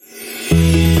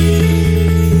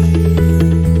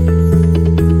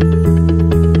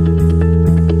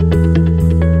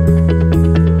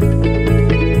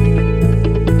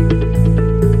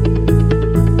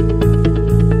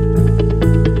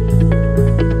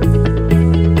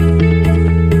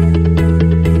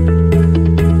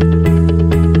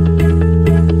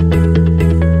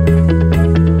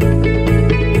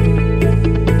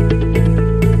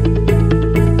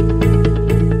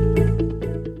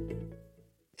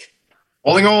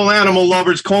Calling all animal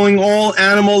lovers.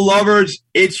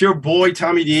 It's your boy,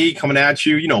 Tommy D, coming at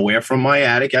you. You know where? From my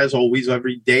attic, as always,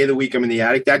 every day of the week I'm in the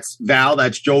attic. That's Val,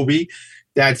 that's Jovi,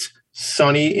 that's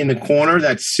Sonny in the corner,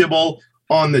 that's Sybil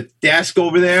on the desk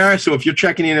over there. So if you're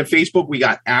checking in at Facebook, we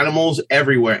got animals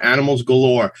everywhere, animals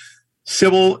galore.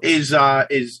 Sybil is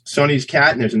Sonny's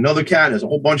cat, and there's another cat, and there's a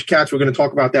whole bunch of cats. We're going to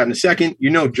talk about that in a second. You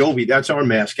know Jovi, that's our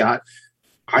mascot.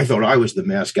 I thought I was the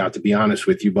mascot, to be honest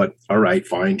with you, but all right,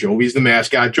 fine. Jovi's the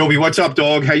mascot. Jovi, what's up,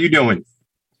 dog? How you doing?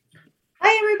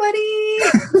 Hi,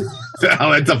 everybody.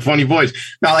 Oh, that's a funny voice.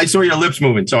 Now, I saw your lips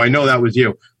moving, so I know that was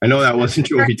you. I know that wasn't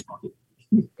Jovi talking.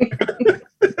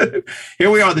 Here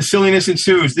we are. The silliness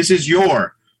ensues. This is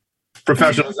your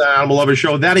Professional Animal Lover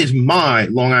show. That is my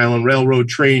Long Island Railroad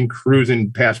train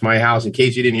cruising past my house. In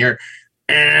case you didn't hear,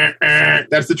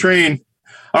 that's the train.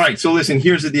 All right, so listen,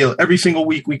 here's the deal. Every single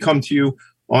week we come to you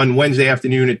on Wednesday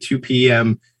afternoon at 2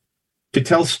 p.m. to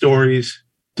tell stories,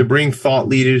 to bring thought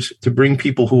leaders, to bring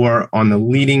people who are on the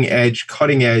leading edge,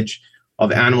 cutting edge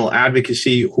of animal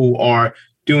advocacy, who are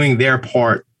doing their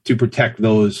part to protect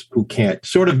those who can't.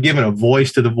 Sort of giving a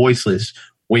voice to the voiceless.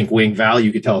 Wink, wink, Val,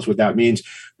 you could tell us what that means.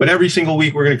 But every single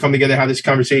week we're going to come together, have this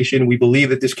conversation. We believe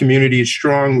that this community is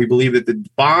strong. We believe that the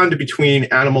bond between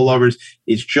animal lovers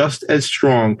is just as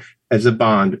strong as a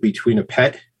bond between a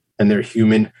pet and their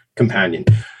human companion.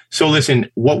 So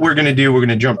listen, what we're going to do, we're going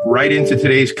to jump right into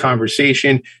today's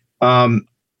conversation.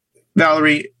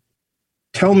 Valerie,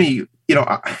 tell me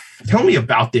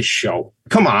about this show.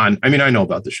 Come on. I mean, I know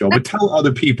about the show, but tell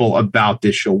other people about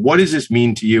this show. What does this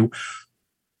mean to you?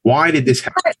 Why did this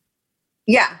happen?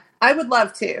 Yeah, I would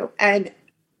love to. And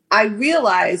I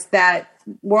realized that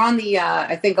we're on the,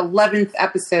 I think, 11th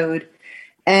episode.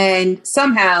 And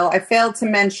somehow I failed to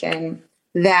mention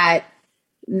that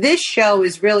this show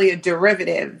is really a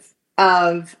derivative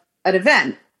of an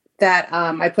event that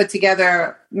I put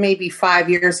together maybe 5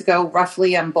 years ago,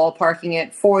 roughly. I'm ballparking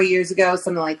it 4 years ago,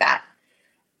 something like that.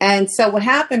 And so what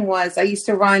happened was I used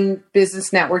to run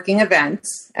business networking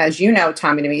events. As you know,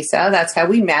 Tommy Demisa, that's how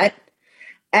we met.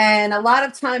 And a lot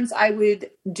of times I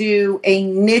would do a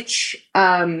niche,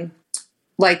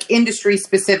 like industry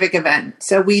specific event.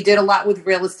 So we did a lot with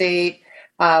real estate.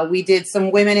 We did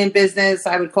some women in business.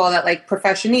 I would call that like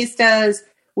professionistas.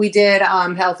 We did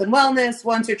health and wellness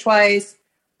once or twice.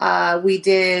 We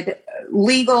did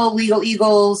legal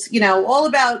eagles, all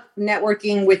about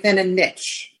networking within a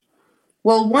niche.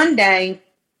 Well, one day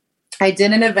I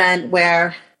did an event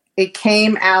where it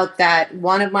came out that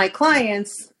one of my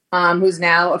clients, who's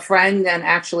now a friend and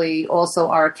actually also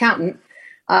our accountant,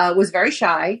 was very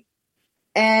shy.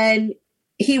 And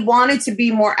he wanted to be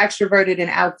more extroverted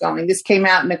and outgoing. This came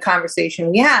out in a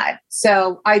conversation we had.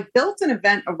 So I built an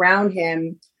event around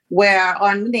him where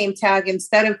on the name tag,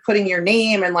 instead of putting your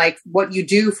name and like what you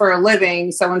do for a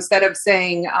living, so instead of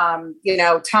saying,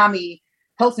 Tommy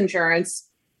Health Insurance,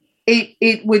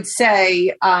 it would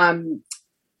say,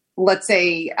 let's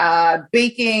say,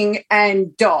 baking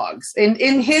and dogs.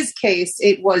 In his case,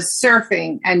 it was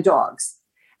surfing and dogs.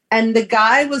 And the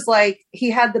guy was like,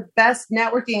 he had the best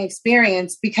networking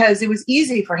experience because it was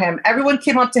easy for him. Everyone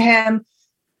came up to him.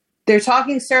 They're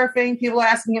talking surfing. People are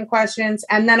asking him questions.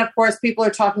 And then, of course, people are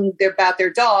talking about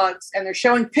their dogs and they're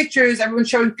showing pictures. Everyone's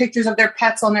showing pictures of their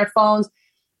pets on their phones.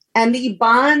 And the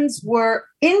bonds were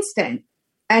instant.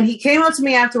 And he came up to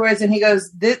me afterwards and he goes,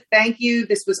 thank you.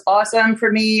 This was awesome for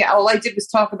me. All I did was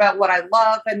talk about what I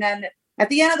love. And then at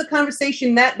the end of the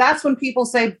conversation, that's when people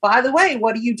say, by the way,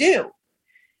 what do you do?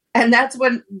 And that's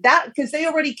when because they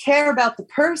already care about the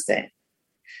person.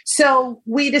 So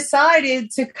we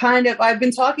decided to I've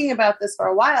been talking about this for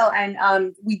a while,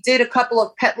 and we did a couple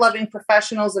of pet loving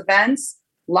professionals events.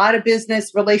 A lot of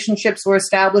business relationships were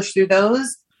established through those.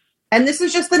 And this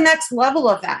is just the next level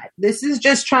of that. This is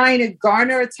just trying to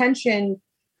garner attention.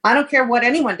 I don't care what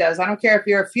anyone does. I don't care if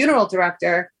you're a funeral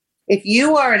director. If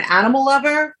you are an animal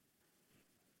lover,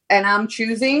 and I'm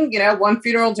choosing, one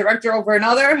funeral director over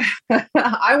another,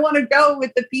 I want to go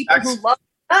with the people who love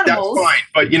animals. That's fine.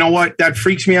 But you know what? That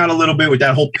freaks me out a little bit with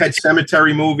that whole Pet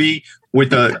Sematary movie,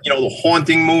 with the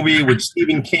Haunting movie with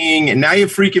Stephen King. And now you're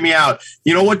freaking me out.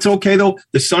 You know what's okay, though?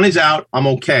 The sun is out. I'm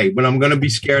okay. But I'm going to be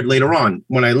scared later on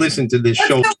when I listen to this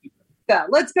show.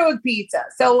 Let's go with pizza.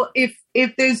 So if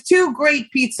there's two great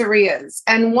pizzerias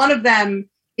and one of them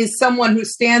is someone who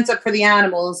stands up for the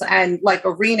animals, and like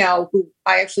a Reno, who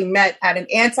I actually met at an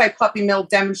anti-puppy mill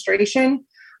demonstration,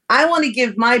 I want to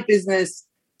give my business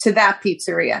to that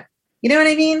pizzeria. You know what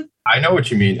I mean? I know what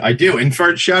you mean. I do. And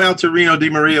first, shout out to Reno Di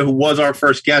Maria, who was our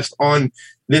first guest on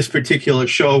this particular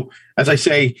show as I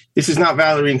say, this is not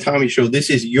Valerie and Tommy show.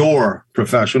 This is your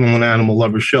professional and animal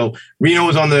lover show. Reno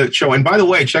is on the show. And by the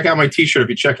way, check out my t-shirt if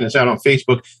you're checking us out on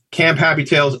Facebook, Camp Happy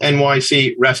Tails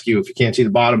NYC Rescue, if you can't see the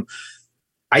bottom.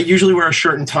 I usually wear a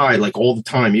shirt and tie like all the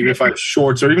time, even if I have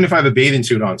shorts or even if I have a bathing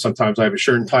suit on. Sometimes I have a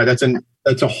shirt and tie. That's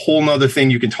a whole nother thing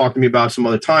you can talk to me about some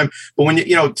other time. But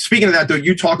when speaking of that, though,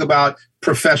 you talk about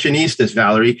professionistas,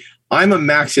 Valerie. I'm a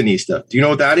Maxxinista. Do you know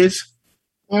what that is?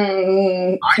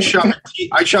 I shop at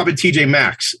TJ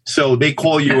Maxx. So they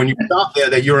call you when you shop there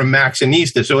that you're a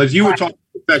Maxxinista. So as you were talking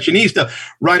professionista,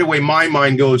 right away my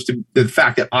mind goes to the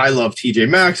fact that I love TJ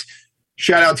Maxx.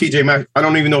 Shout out TJ Maxx. I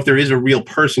don't even know if there is a real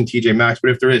person TJ Maxx,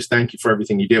 but if there is, thank you for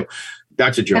everything you do.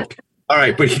 That's a joke. All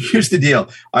right, but here's the deal.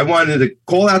 I wanted to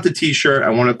call out the t-shirt. I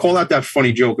want to call out that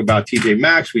funny joke about TJ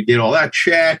Maxx. We did all that.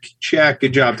 Check.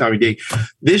 Good job, Tommy D.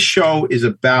 This show is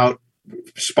about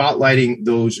spotlighting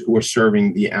those who are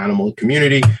serving the animal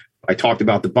community. I talked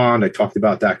about the bond. I talked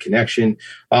about that connection.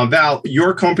 Val,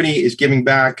 your company is giving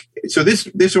back. So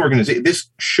this organization, this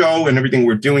show and everything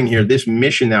we're doing here, this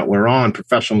mission that we're on,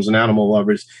 Professionals and Animal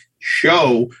Lovers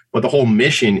show, but the whole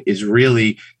mission is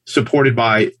really supported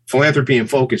by philanthropy and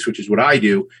focus, which is what I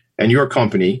do. And your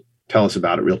company, tell us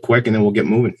about it real quick, and then we'll get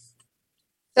moving.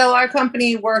 So our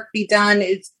company, Work Be Done,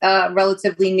 is a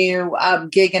relatively new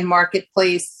gig and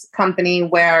marketplace company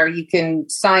where you can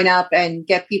sign up and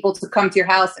get people to come to your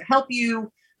house and help you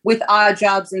with odd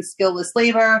jobs and skillless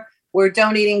labor. We're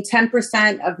donating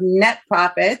 10% of net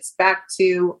profits back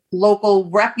to local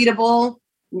reputable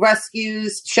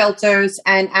rescues, shelters,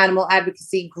 and animal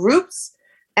advocacy groups.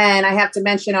 And I have to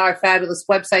mention our fabulous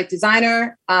website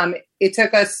designer.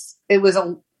 It was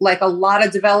a lot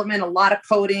of development, a lot of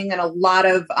coding, and a lot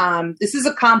of, this is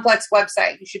a complex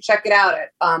website. You should check it out at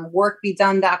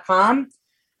workbedone.com.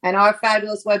 And our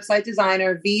fabulous website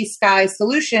designer, V Sky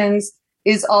Solutions,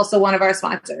 is also one of our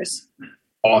sponsors.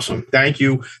 Awesome. Thank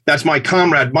you. That's my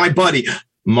comrade, my buddy,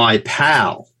 my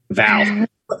pal, Val.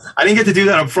 I didn't get to do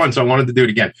that up front, so I wanted to do it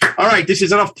again. All right, this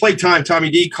is enough playtime, Tommy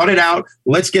D. Cut it out.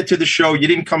 Let's get to the show. You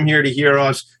didn't come here to hear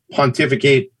us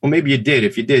pontificate. Well, maybe you did.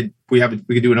 If you did, we could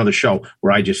do another show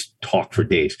where I just talk for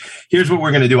days. Here's what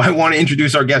we're going to do. I want to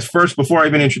introduce our guest first. Before I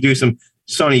even introduce him,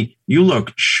 Sonny, you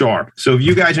look sharp. So if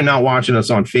you guys are not watching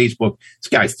us on Facebook, this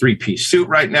guy's three-piece suit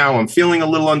right now. I'm feeling a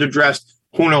little underdressed.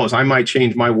 Who knows? I might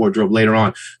change my wardrobe later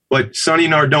on. But Sonny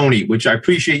Nardoni, which I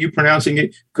appreciate you pronouncing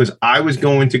it because I was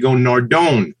going to go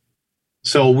Nardone.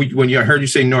 So when I heard you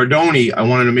say Nardoni, I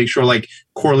wanted to make sure like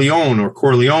Corleone or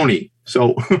Corleone.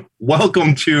 So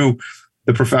welcome to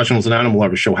the Professionals and Animal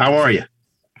Lovers show. How are you?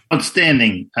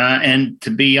 Outstanding. And to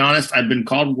be honest, I've been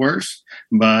called worse,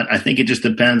 but I think it just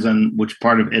depends on which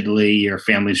part of Italy your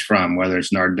family's from, whether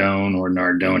it's Nardone or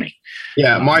Nardoni.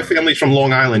 Yeah, my family's from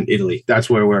Long Island, Italy. That's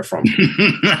where we're from.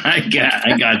 I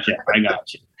got you.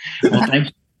 Well,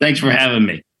 thanks for having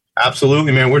me.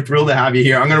 Absolutely, man. We're thrilled to have you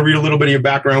here. I'm going to read a little bit of your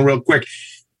background real quick.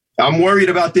 I'm worried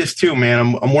about this too,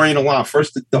 man. I'm worrying a lot.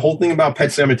 First, the whole thing about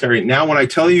Pet Cemetery. Now, when I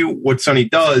tell you what Sonny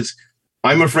does,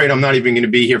 I'm afraid I'm not even going to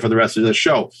be here for the rest of the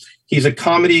show. He's a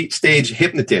comedy stage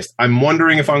hypnotist. I'm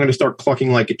wondering if I'm going to start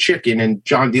clucking like a chicken and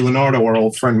John DiLeonardo, our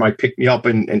old friend, might pick me up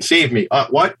and save me.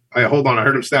 What? Hold on. I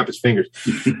heard him snap his fingers.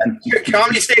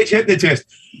 Comedy stage hypnotist,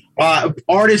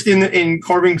 artist in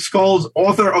carving skulls,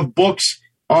 author of books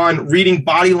on reading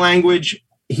body language.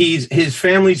 His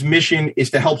family's mission is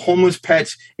to help homeless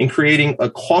pets in creating a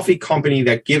coffee company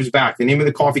that gives back. The name of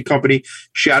the coffee company,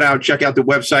 check out the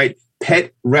website,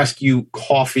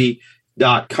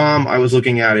 petrescuecoffee.com. I was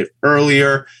looking at it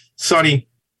earlier. Sonny,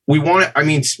 we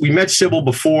met Sybil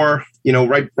before,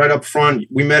 right up front.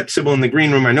 We met Sybil in the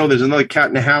green room. I know there's another cat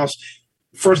in the house.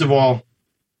 First of all,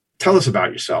 tell us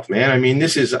about yourself, man. I mean,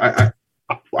 this is, I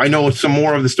know some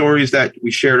more of the stories that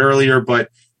we shared earlier, but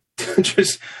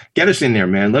just get us in there,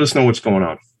 man. Let us know what's going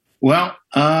on. Well,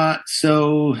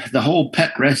 so the whole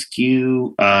pet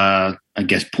rescue,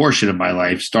 portion of my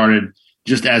life started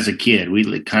just as a kid. We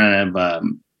had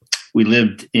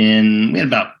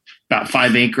about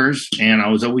 5 acres, and I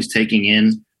was always taking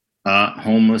in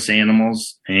homeless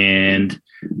animals, and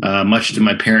much to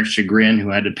my parents' chagrin, who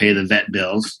had to pay the vet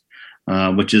bills,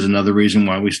 which is another reason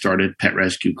why we started Pet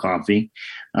Rescue Coffee.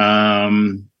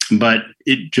 But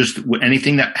it just,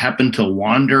 anything that happened to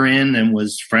wander in and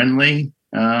was friendly,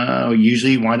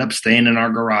 usually wind up staying in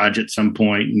our garage at some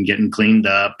point and getting cleaned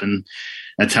up. And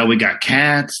that's how we got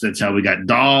cats. That's how we got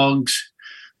dogs.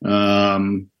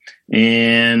 That's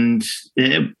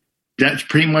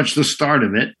pretty much the start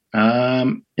of it.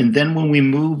 And then when we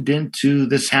moved into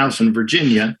this house in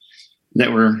Virginia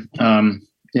that we're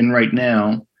in right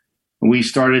now, we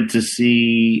started to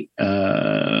see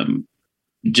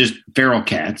just feral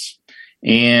cats.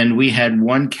 And we had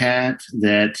one cat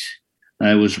that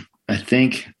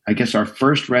I guess our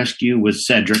first rescue was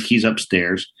Cedric. He's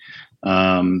upstairs.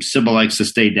 Sybil likes to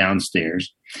stay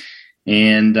downstairs.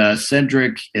 And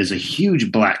Cedric is a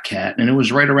huge black cat. And it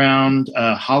was right around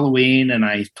Halloween. And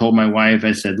I told my wife,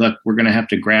 I said, look, we're going to have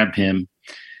to grab him,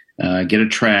 get a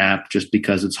trap just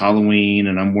because it's Halloween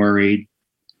and I'm worried.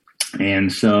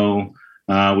 And so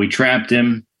we trapped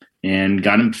him and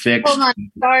got him fixed. Hold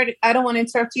on. Sorry, I don't want to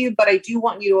interrupt you, but I do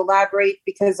want you to elaborate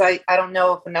because I don't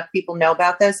know if enough people know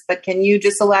about this, but can you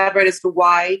just elaborate as to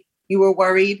why you were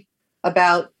worried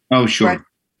about? Oh, sure.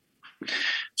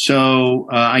 So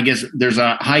I guess there's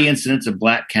a high incidence of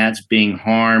black cats being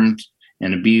harmed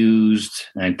and abused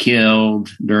and killed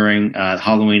during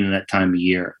Halloween and that time of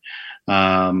year.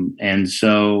 And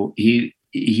so he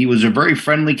was a very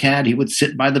friendly cat. He would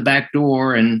sit by the back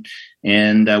door and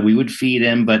we would feed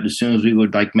him. But as soon as we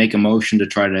would make a motion to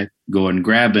try to go and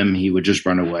grab him, he would just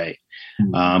run away.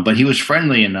 But he was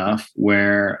friendly enough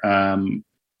where,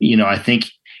 I think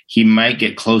he might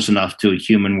get close enough to a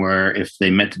human where if they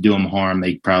meant to do him harm,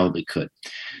 they probably could.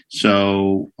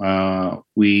 So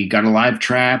we got a live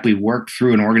trap. We worked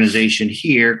through an organization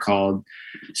here called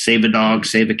Save a Dog,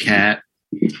 Save a Cat.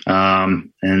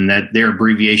 And that their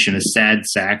abbreviation is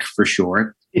SADSAC for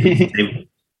short.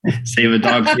 Save a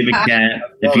Dog, Save a Cat.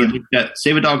 If you look at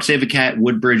Save a Dog, Save a Cat,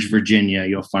 Woodbridge, Virginia,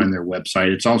 you'll find their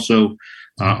website. It's also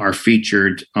are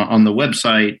featured on the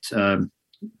website,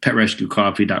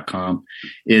 petrescuecoffee.com.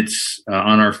 It's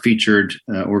on our featured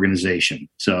organization.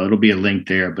 So it'll be a link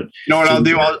there. But you know what I'll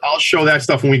do? I'll show that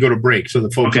stuff when we go to break so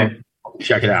the folks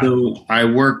check it out. So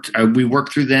we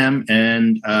worked through them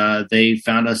and they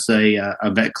found us a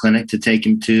vet clinic to take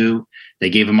him to. They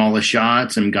gave him all the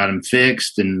shots and got him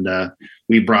fixed and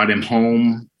we brought him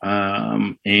home.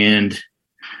 And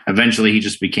eventually he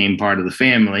just became part of the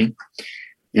family.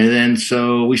 And then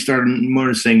so we started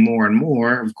noticing more and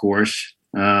more, of course,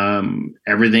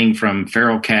 everything from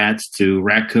feral cats to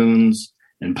raccoons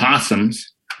and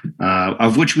possums,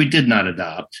 of which we did not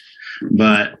adopt.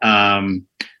 But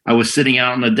I was sitting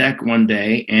out on the deck one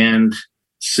day and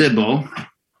Sybil,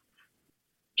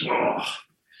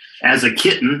 as a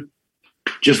kitten,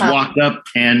 just walked up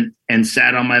and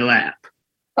sat on my lap.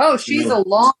 Oh, she's a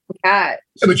long cat.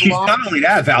 Yeah, but she's not only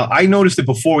that, Val. I noticed it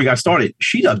before we got started.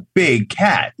 She's a big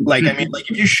cat.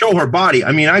 If you show her body,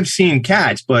 I've seen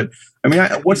cats, but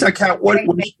what's that cat? What?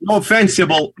 No offense,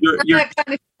 Sybil. You're that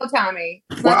kind of show, Tommy.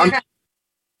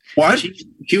 What?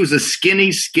 She was a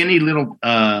skinny little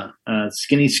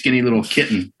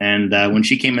kitten, and when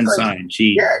she came inside,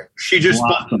 she just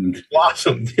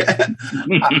blossomed. Yeah.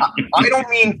 I don't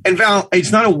mean, and Val,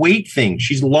 it's not a weight thing.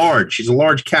 She's large. She's a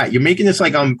large cat. You're making this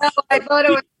like I'm. No, I thought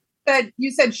it was.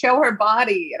 You said show her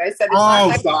body, and I said,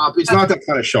 stop! It's not that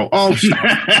kind of show. Oh,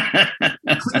 stop.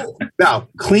 Now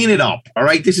clean it up. All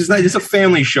right, this is a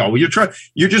family show. You're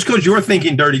just because you're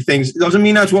thinking dirty things doesn't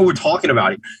mean that's what we're talking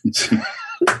about.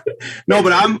 No,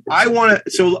 but I want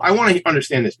to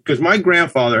understand this because my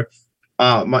grandfather,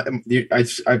 I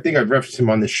think I've referenced him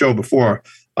on this show before.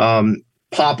 My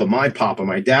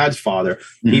dad's father,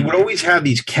 he would always have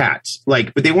these cats,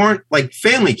 but they weren't like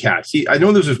family cats. I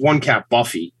know there was this one cat,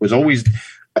 Buffy,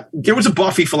 there was a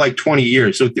Buffy for 20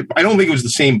 years. So I don't think it was the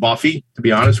same Buffy, to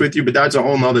be honest with you, but that's a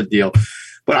whole nother deal.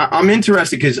 But I'm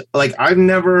interested because I've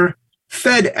never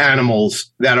fed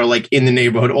animals that are in the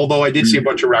neighborhood, although I did see a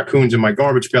bunch of raccoons in my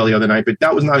garbage pail the other night, but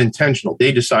that was not intentional.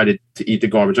 They decided to eat the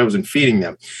garbage. I wasn't feeding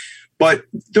them. But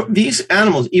these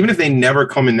animals, even if they never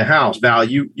come in the house, Val,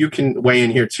 you can weigh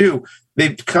in here too,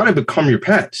 they've kind of become your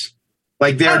pets.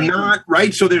 They're not,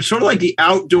 right? So they're sort of like the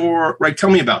outdoor, right? Tell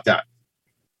me about that.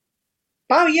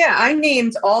 Oh, yeah. I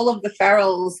named all of the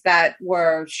ferals that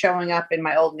were showing up in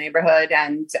my old neighborhood.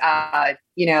 And,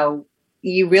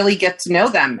 you really get to know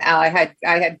them. I had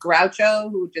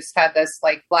Groucho, who just had this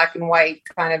black and white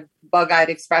kind of bug-eyed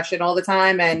expression all the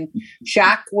time. And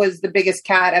Shaq was the biggest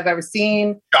cat I've ever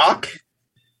seen. Doc?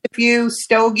 A few,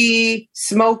 Stogie,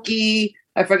 Smokey.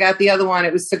 I forgot the other one.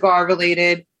 It was cigar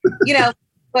related,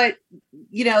 but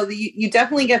you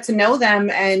definitely get to know them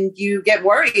and you get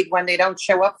worried when they don't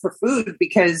show up for food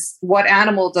because what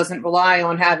animal doesn't rely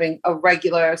on having a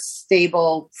regular,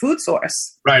 stable food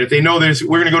source? Right. If they know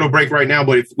we're going to go to a break right now,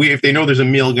 but if they know there's a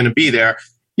meal going to be there,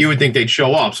 you would think they'd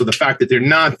show up. So the fact that they're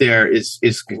not there is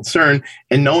concern.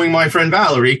 And knowing my friend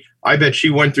Valerie, I bet she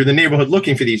went through the neighborhood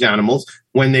looking for these animals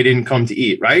when they didn't come to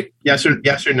eat, right? Yes or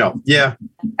no? Yeah.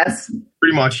 Yes.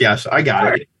 Pretty much, yes. I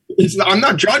got it. I'm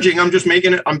not judging. I'm just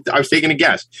making it. I was taking a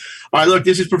guess. All right, look,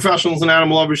 this is Professionals and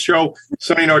Animal Lovers Show.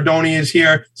 Sonny Nardoni is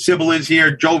here. Sybil is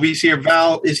here. Jovi's here.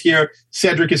 Val is here.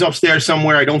 Cedric is upstairs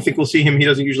somewhere. I don't think we'll see him. He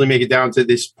doesn't usually make it down to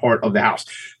this part of the house.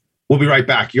 We'll be right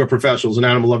back. Your Professionals and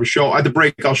Animal Lovers Show. At the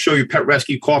break, I'll show you Pet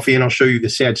Rescue Coffee, and I'll show you the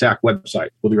Sad Sack website.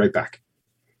 We'll be right back.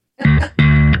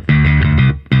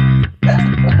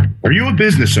 Are you a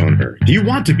business owner? Do you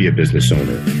want to be a business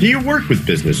owner? Do you work with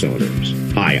business owners?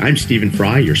 Hi, I'm Stephen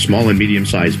Fry, your small and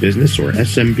medium-sized business, or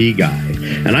SMB guy,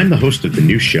 and I'm the host of the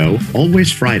new show,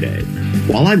 Always Friday.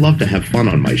 While I love to have fun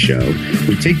on my show,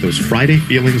 we take those Friday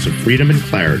feelings of freedom and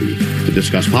clarity to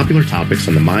discuss popular topics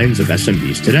on the minds of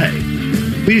SMBs today.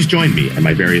 Please join me and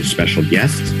my various special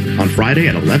guests on Friday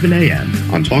at 11 a.m.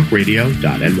 on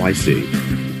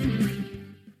talkradio.nyc.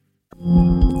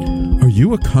 Are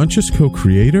you a conscious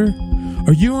co-creator?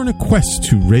 Are you on a quest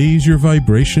to raise your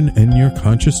vibration and your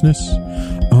consciousness?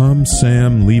 I'm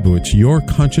Sam Leibowitz, your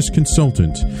conscious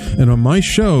consultant, and on my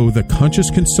show, The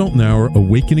Conscious Consultant Hour,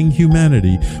 Awakening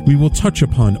Humanity, we will touch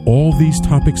upon all these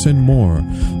topics and more.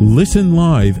 Listen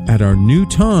live at our new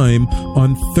time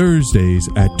on Thursdays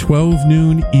at 12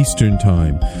 noon Eastern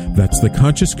Time. That's The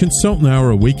Conscious Consultant Hour,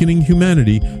 Awakening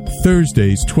Humanity,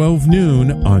 Thursdays 12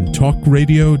 noon on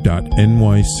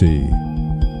talkradio.nyc.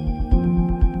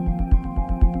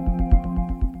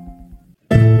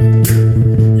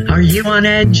 Are you on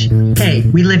edge? Hey,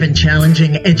 we live in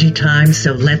challenging, edgy times,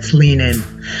 so let's lean in.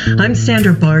 I'm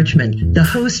Sandra Bargman, the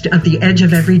host of The Edge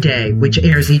of Every Day, which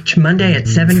airs each Monday at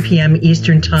 7 p.m.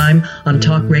 Eastern Time on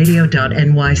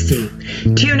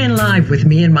talkradio.nyc. Tune in live with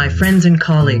me and my friends and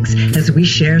colleagues as we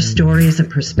share stories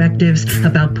and perspectives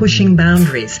about pushing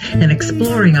boundaries and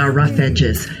exploring our rough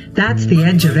edges. That's The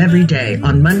Edge of Every Day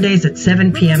on Mondays at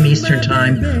 7 p.m. Eastern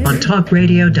Time on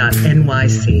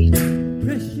talkradio.nyc.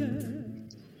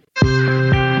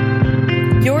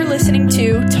 You're listening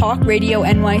to Talk Radio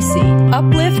NYC.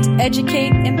 Uplift,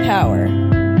 educate, empower.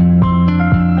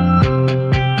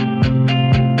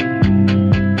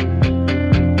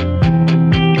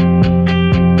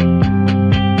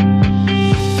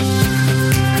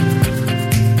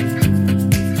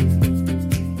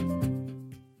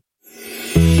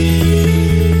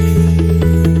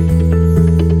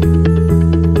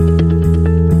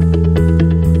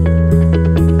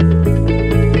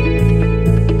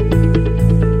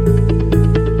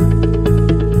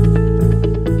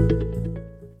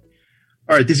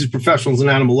 All right, this is Professionals and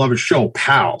Animal Lovers Show,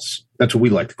 PALS. That's what we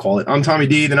like to call it. I'm Tommy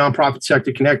D, the Nonprofit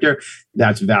Sector Connector.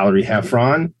 That's Valerie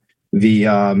Heffron, the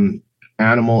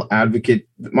animal advocate,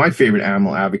 my favorite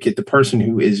animal advocate, the person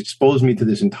who has exposed me to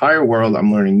this entire world.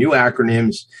 I'm learning new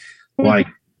acronyms like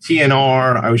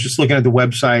TNR. I was just looking at the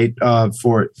website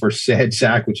for Sad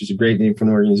Sack, which is a great name for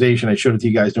an organization. I showed it to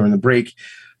you guys during the break.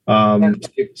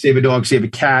 Save a dog, save a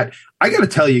cat. I got to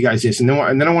tell you guys this, and then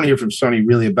I want to hear from Sonny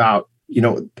really about, you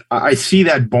know, I see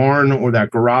that barn or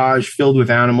that garage filled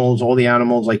with animals, all the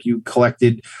animals like you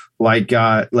collected, like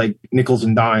nickels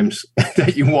and dimes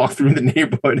that you walk through the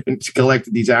neighborhood and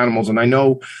collected these animals. And I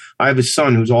know I have a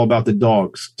son who's all about the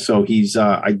dogs. So he's,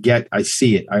 I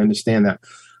see it. I understand that.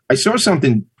 I saw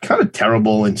something kind of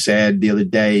terrible and sad the other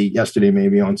day, yesterday,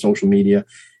 maybe on social media.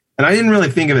 And I didn't really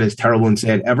think of it as terrible and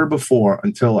sad ever before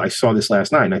until I saw this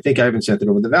last night. And I think I even sent it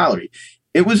over to Valerie.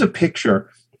 It was a picture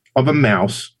of a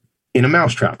mouse in a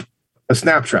mouse trap, a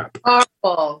snap trap.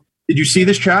 Horrible. Did you see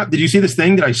this trap? Did you see this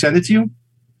thing? Did I send it to you?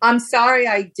 I'm sorry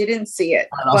I didn't see it,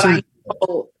 but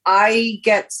I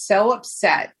get so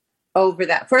upset over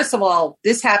that. First of all,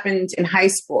 this happened in high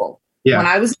school. Yeah. When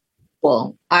I was in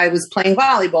school, I was playing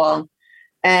volleyball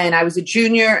and I was a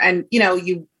junior, and you know,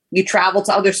 you travel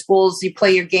to other schools, you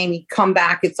play your game, you come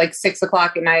back, it's like 6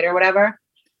 o'clock at night or whatever.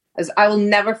 As I will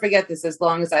never forget this as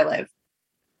long as I live.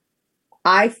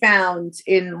 I found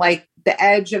in like the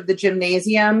edge of the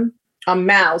gymnasium a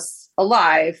mouse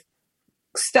alive,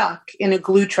 stuck in a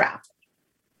glue trap.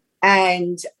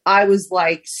 And I was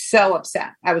like so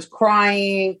upset. I was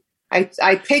crying.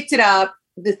 I picked it up.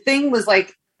 The thing was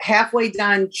like halfway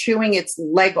done chewing its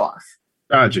leg off.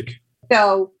 Tragic.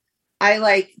 So I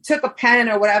like took a pen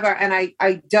or whatever and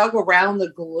I dug around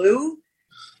the glue,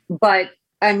 but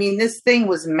I mean, this thing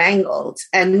was mangled.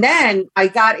 And then I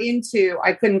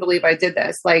couldn't believe I did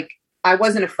this. Like, I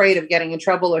wasn't afraid of getting in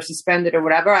trouble or suspended or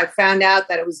whatever. I found out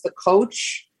that it was the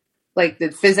coach, like the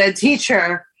phys ed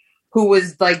teacher, who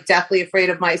was like deathly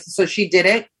afraid of mice. So she did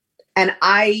it. And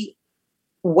I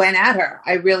went at her.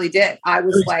 I really did. I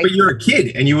was like, but you're a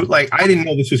kid and you were like, I didn't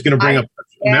know this was going to bring up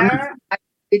memories. I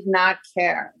did not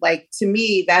care. Like, to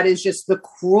me, that is just the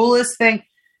cruelest thing.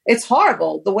 It's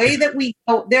horrible. The way that we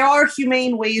go, there are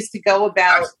humane ways to go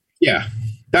about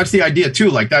That's the idea too.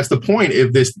 Like that's the point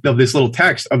of this little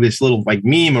text, of this little like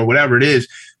meme or whatever it is.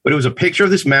 But it was a picture of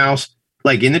this mouse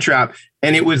like in the trap,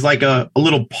 and it was like a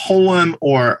little poem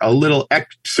or a little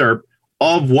excerpt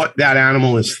of what that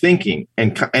animal is thinking,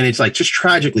 and it's like just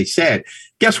tragically sad.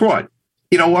 Guess what?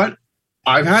 You know what?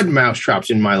 I've had mouse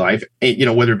traps in my life, you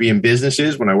know, whether it be in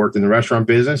businesses, when I worked in the restaurant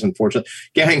business, unfortunately.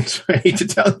 Gangs, I hate to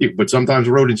tell you, but sometimes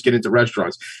rodents get into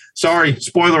restaurants. Sorry,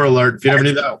 spoiler alert, if you never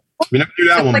knew that. If you never knew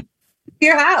that one. Like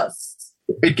your house.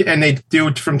 And they do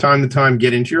it from time to time,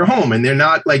 get into your home. And they're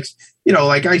not like, you know,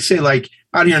 like I say, like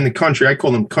out here in the country, I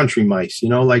call them country mice, you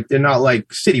know, like they're not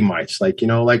like city mice. Like, you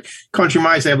know, like country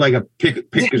mice, they have like a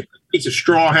piece of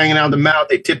straw hanging out of the mouth.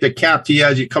 They tip their cap to you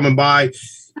as you're coming by.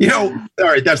 You know, all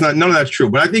right, none of that's true.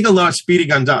 But I think a lot of Speedy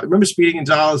Gonzalez, remember Speedy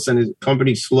Gonzalez and his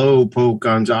company Slowpoke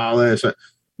Gonzalez?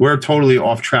 We're totally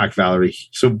off track, Valerie.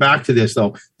 So back to this,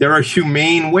 though. There are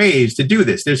humane ways to do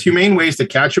this. There's humane ways to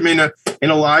catch them in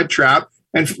a live trap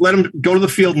and let them go to the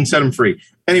field and set them free.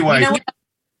 Anyway. You know what?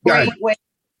 Great way to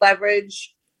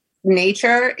leverage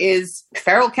nature is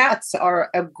feral cats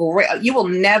are a great, you will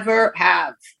never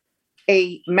have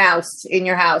a mouse in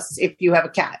your house if you have a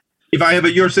cat. If I have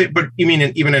a, but you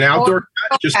mean even an outdoor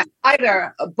cat? Just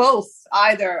Either,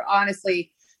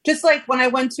 honestly. Just like when I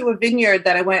went to a vineyard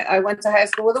I went to high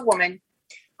school with a woman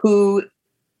who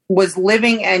was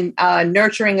living and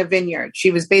nurturing a vineyard.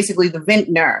 She was basically the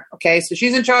vintner. Okay. So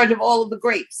she's in charge of all of the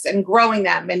grapes and growing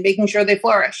them and making sure they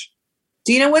flourish.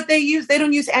 Do you know what they use? They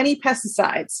don't use any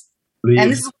pesticides.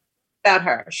 And this is about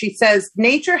her. She says,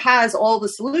 nature has all the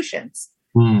solutions.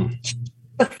 She's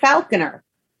a falconer.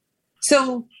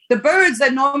 So the birds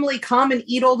that normally come and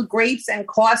eat all the grapes and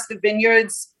cost the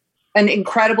vineyards an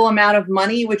incredible amount of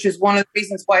money, which is one of the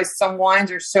reasons why some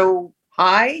wines are so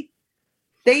high,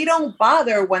 they don't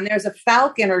bother when there's a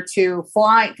falcon or two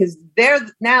flying, because they're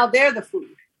the food.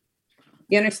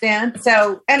 You understand?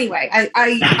 So anyway,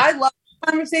 I love the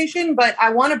conversation, but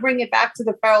I want to bring it back to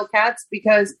the feral cats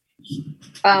because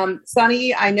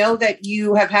Sonny, I know that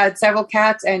you have had several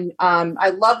cats, and I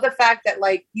love the fact that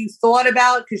like you thought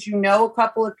about, because you know a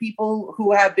couple of people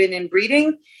who have been in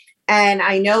breeding, and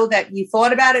I know that you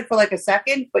thought about it for like a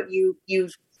second, but you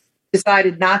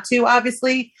decided not to,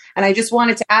 obviously. And I just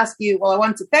wanted to ask you, well, I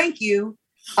wanted to thank you,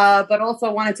 but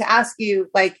also wanted to ask you,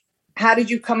 like, how did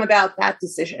you come about that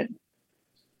decision?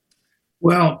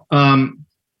 Well,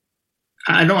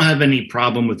 I don't have any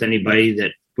problem with anybody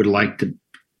that would like to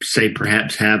say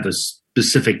perhaps have a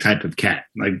specific type of cat,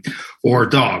 like, or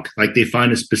dog, like they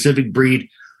find a specific breed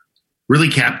really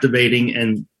captivating,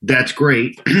 and that's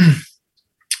great.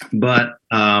 But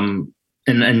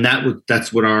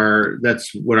that's what our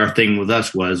thing with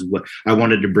us was. What I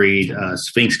wanted to breed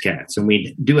Sphinx cats, and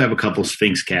we do have a couple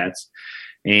Sphinx cats.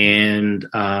 And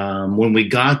when we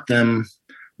got them,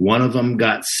 one of them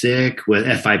got sick with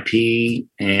FIP,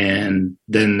 and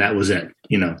then that was it,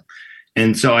 you know.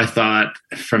 And so I thought,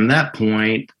 from that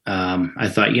point,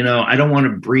 I don't want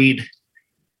to breed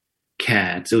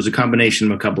cats. It was a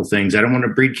combination of a couple things. I don't want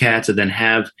to breed cats and then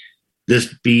have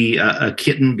this be a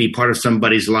kitten, be part of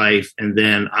somebody's life, and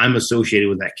then I'm associated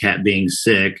with that cat being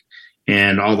sick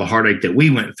and all the heartache that we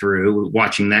went through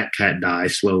watching that cat die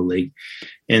slowly.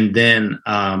 And then,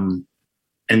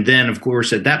 of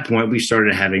course, at that point, we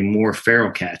started having more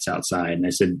feral cats outside. And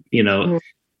I said,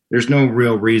 there's no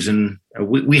real reason.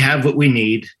 We have what we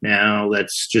need now.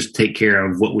 Let's just take care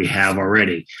of what we have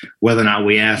already, whether or not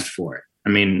we asked for it. I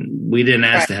mean, we didn't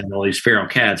ask to have all these feral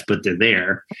cats, but they're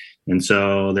there. And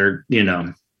so they're,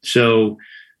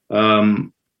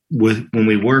 when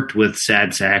we worked with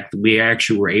Sad Sack, we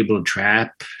actually were able to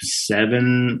trap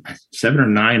seven or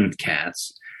nine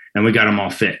cats, and we got them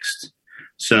all fixed.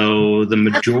 So the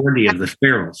majority of the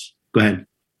ferals, go ahead.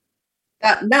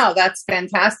 No, that's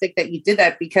fantastic that you did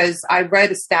that, because I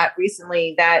read a stat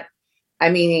recently that,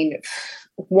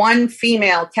 one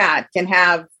female cat can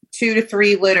have 2 to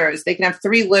 3 litters. They can have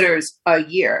 3 litters a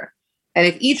year. And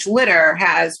if each litter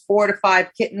has 4 to 5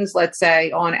 kittens, let's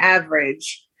say on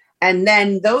average, and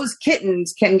then those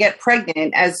kittens can get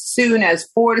pregnant as soon as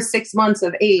 4 to 6 months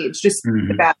of age, just think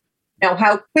about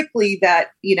how quickly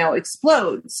that,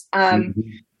 explodes.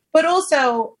 But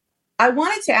also I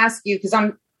wanted to ask you, because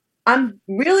I'm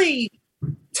really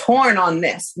torn on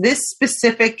this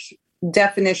specific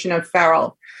definition of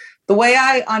feral. The way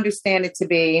I understand it to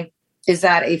be is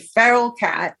that a feral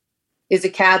cat is a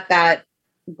cat that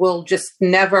will just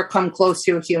never come close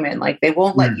to a human. Like they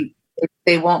won't let you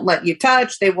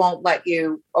touch. They won't let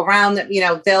you around them.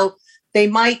 They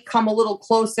might come a little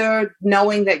closer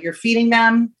knowing that you're feeding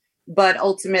them, but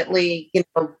ultimately,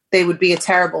 they would be a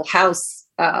terrible house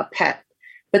pet.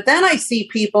 But then I see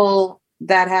people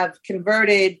that have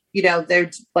converted, they're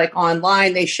like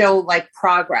online, they show like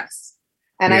progress.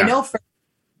 And I know for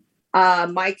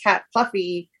my cat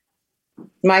Puffy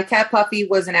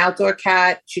was an outdoor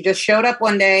cat. She just showed up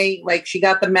one day, like she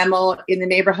got the memo in the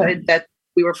neighborhood that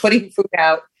we were putting food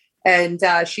out, and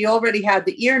she already had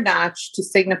the ear notch to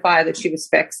signify that she was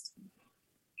fixed.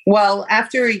 Well,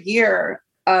 after a year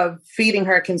of feeding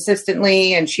her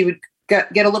consistently, and she would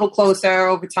get a little closer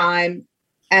over time,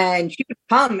 and she would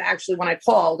come, actually, when I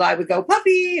called, I would go,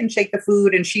 Puppy, and shake the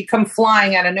food, and she'd come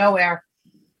flying out of nowhere.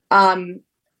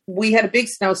 We had a big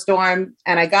snowstorm,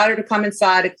 and I got her to come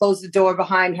inside. I closed the door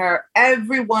behind her.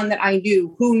 Everyone that I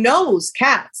knew who knows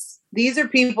cats, these are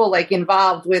people like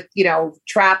involved with,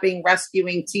 trapping,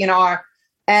 rescuing, TNR.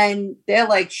 And they're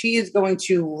like, she is going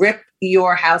to rip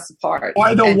your house apart.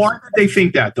 Why though? Why do they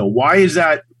think that though? Why is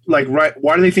that like, right?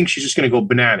 Why do they think she's just going to go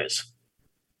bananas?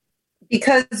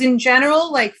 Because in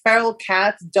general, like feral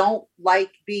cats don't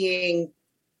like being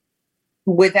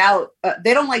without,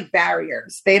 they don't like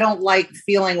barriers. They don't like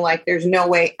feeling like there's no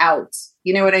way out.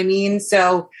 You know what I mean?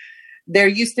 So they're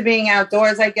used to being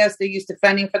outdoors, I guess. They're used to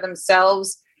fending for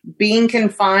themselves. Being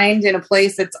confined in a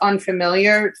place that's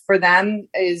unfamiliar for them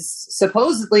is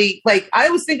supposedly, like, I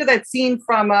always think of that scene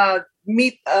from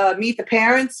Meet the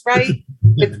Parents, right?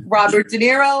 With Robert De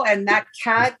Niro and that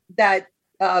cat that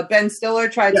Ben Stiller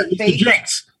tried to fake. Mr.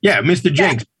 Jinx. Yeah, Mr.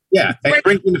 Jinx. Yeah, they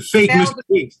bring in the fake Mr.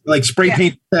 Jinx, like spray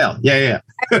paint the tail. Yeah.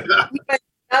 He went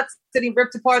nuts and he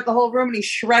ripped apart the whole room and he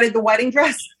shredded the wedding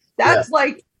dress. That's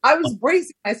like, I was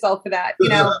bracing myself for that,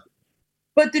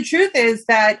 But the truth is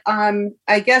that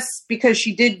I guess because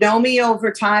she did know me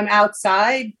over time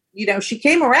outside, she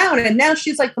came around and now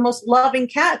she's like the most loving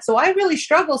cat. So I really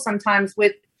struggle sometimes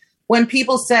with when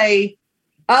people say,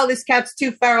 oh, this cat's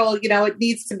too feral, it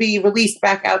needs to be released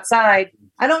back outside.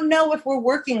 I don't know if we're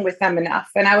working with them enough.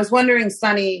 And I was wondering,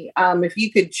 Sonny, if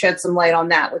you could shed some light on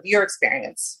that with your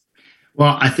experience.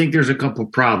 Well, I think there's a couple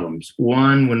problems.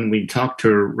 One, when we talk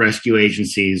to rescue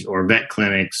agencies or vet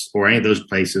clinics or any of those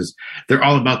places, they're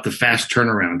all about the fast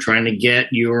turnaround, trying to get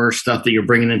your stuff that you're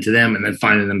bringing into them and then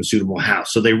finding them a suitable house.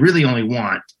 So they really only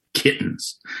want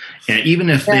kittens. And even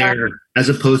if they're, as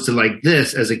opposed to like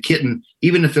this as a kitten,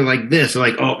 even if they're like this, they're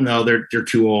like, oh, no, they're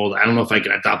too old. I don't know if I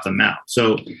can adopt them out.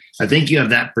 So I think you have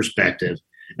that perspective.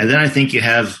 And then I think you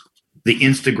have the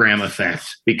Instagram effect,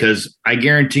 because I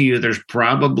guarantee you there's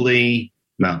probably,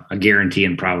 well, a guarantee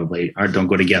and probably don't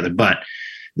go together, but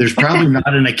there's probably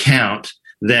not an account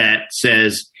that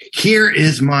says, here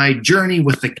is my journey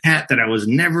with the cat that I was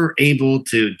never able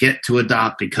to get to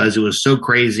adopt because it was so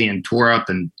crazy and tore up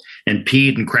and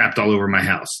peed and crapped all over my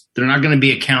house. They're not going to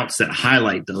be accounts that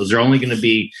highlight those. They're only going to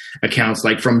be accounts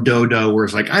like from Dodo, where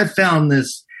it's like, I found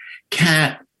this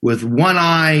cat with one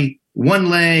eye, one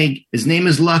leg, his name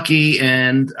is Lucky,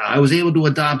 and I was able to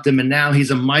adopt him, and now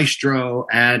he's a maestro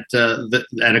at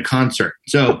a concert.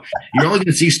 So you're only going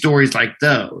to see stories like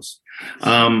those.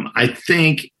 I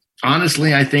think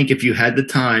if you had the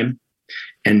time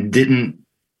and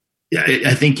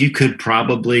I think you could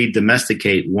probably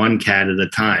domesticate one cat at a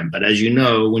time. But as you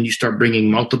know, when you start bringing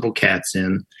multiple cats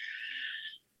in,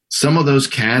 some of those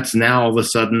cats now all of a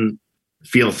sudden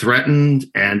feel threatened,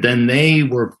 and then they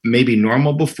were maybe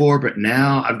normal before, but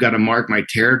now I've got to mark my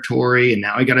territory, and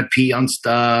now I got to pee on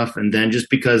stuff. And then just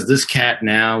because this cat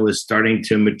now is starting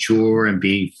to mature and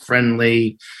be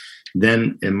friendly,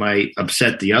 then it might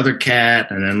upset the other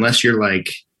cat. And unless you're like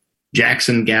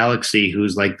Jackson Galaxy,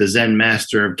 who's like the Zen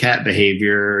master of cat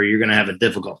behavior, you're going to have a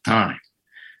difficult time.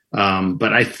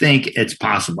 But I think it's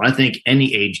possible. I think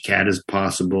any age cat is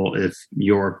possible if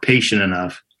you're patient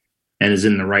enough and is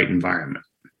in the right environment.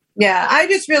 Yeah, I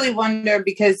just really wonder,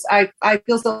 because I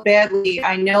feel so badly.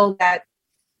 I know that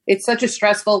it's such a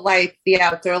stressful life, the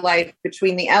outdoor life,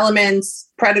 between the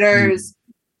elements, predators,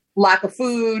 lack of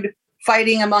food,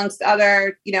 fighting amongst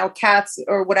other, cats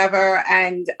or whatever,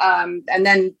 and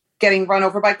then getting run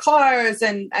over by cars.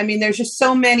 And I mean, there's just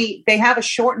so many, they have a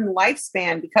shortened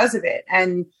lifespan because of it.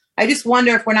 And I just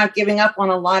wonder if we're not giving up on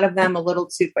a lot of them a little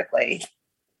too quickly.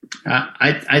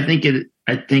 I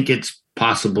think it's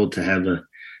possible to have a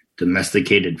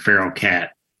domesticated feral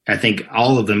cat. I think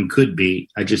all of them could be.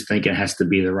 I just think it has to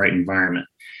be the right environment.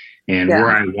 And where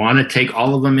I want to take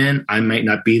all of them in, I might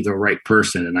not be the right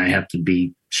person. And I have to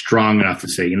be strong enough to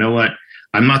say, you know what?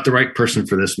 I'm not the right person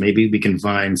for this. Maybe we can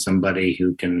find somebody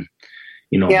who can,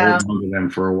 hold on to them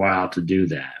for a while to do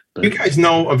that. But, you guys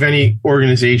know of any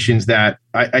organizations that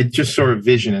I just sort of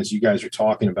vision as you guys are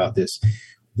talking about this,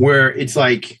 where it's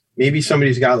like maybe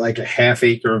somebody's got like a half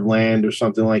acre of land or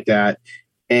something like that,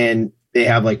 and they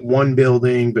have like one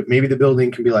building, but maybe the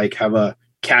building can be like have a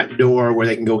cat door where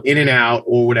they can go in and out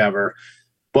or whatever,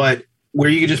 but where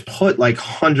you can just put like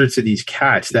hundreds of these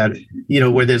cats that,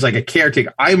 where there's like a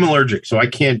caretaker. I'm allergic, so I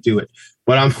can't do it.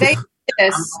 But I'm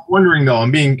wondering though,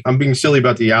 I'm being silly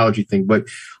about the allergy thing, but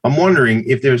I'm wondering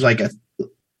if there's like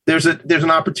there's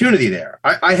an opportunity there.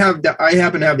 I happen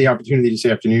to have the opportunity this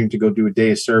afternoon to go do a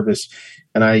day of service,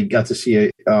 and I got to see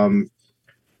a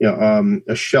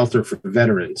shelter for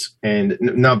veterans. And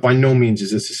not by no means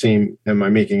is this the same. Am I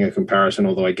making a comparison?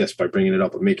 Although I guess by bringing it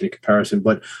up, I'm making a comparison.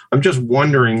 But I'm just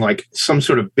wondering, like some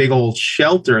sort of big old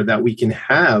shelter that we can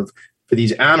have for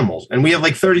these animals. And we have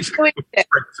like 30 seconds.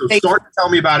 So start to tell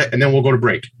me about it, and then we'll go to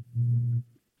break.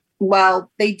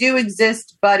 Well, they do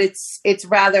exist, but it's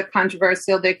rather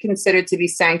controversial. They're considered to be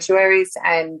sanctuaries,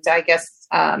 and I guess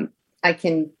I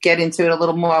can get into it a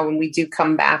little more when we do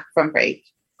come back from break.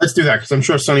 Let's do that, because I'm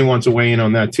sure Sonny wants to weigh in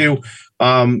on that too.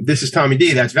 This is Tommy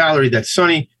D. That's Valerie. That's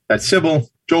Sonny. That's Sybil.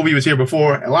 Jovi was here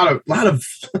before. A lot of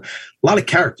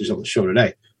characters on the show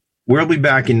today. We'll be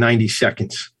back in 90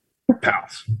 seconds,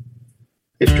 pals.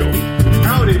 It's Jovi.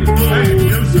 Howdy, I am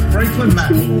Joseph Franklin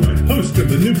McElroy, host of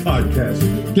the new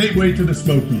podcast, Gateway to the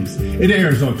Smokies. It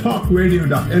airs on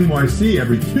talkradio.nyc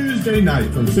every Tuesday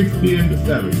night from 6 p.m. to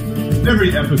 7.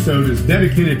 Every episode is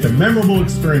dedicated to memorable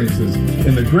experiences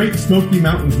in the Great Smoky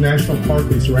Mountains National Park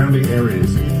and surrounding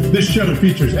areas. This show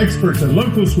features experts and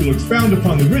locals who will expound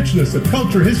upon the richness of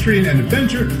culture, history, and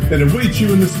adventure that awaits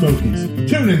you in the Smokies.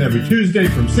 Tune in every Tuesday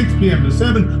from 6 p.m. to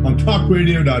 7 on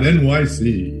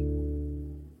talkradio.nyc.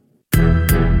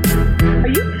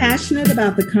 Passionate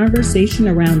about the conversation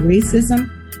around racism?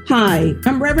 Hi,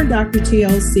 I'm Reverend Dr.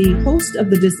 TLC, host of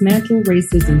the Dismantle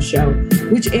Racism Show,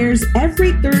 which airs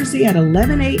every Thursday at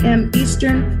 11 a.m.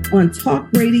 Eastern on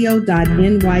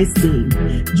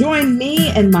talkradio.nyc. Join me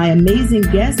and my amazing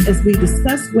guests as we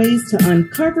discuss ways to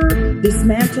uncover,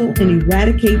 dismantle, and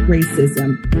eradicate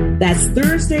racism. That's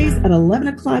Thursdays at 11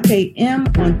 o'clock a.m.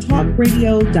 on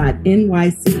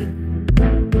talkradio.nyc.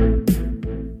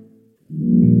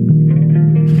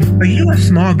 Are you a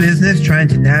small business trying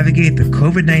to navigate the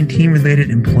COVID-19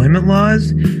 related employment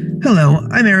laws? Hello,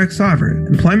 I'm Eric Sauver,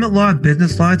 employment law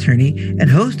business law attorney and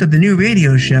host of the new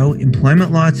radio show,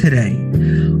 Employment Law Today.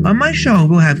 On my show,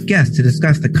 we'll have guests to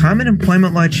discuss the common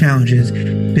employment law challenges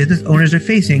business owners are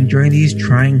facing during these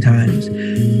trying times.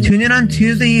 Tune in on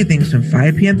Tuesday evenings from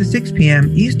 5 p.m. to 6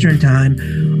 p.m. Eastern Time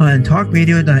on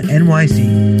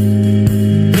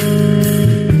talkradio.nyc.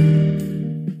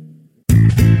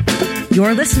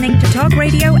 You're listening to Talk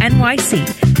Radio NYC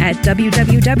at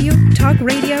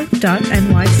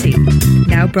www.talkradio.nyc.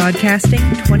 Now broadcasting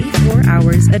 24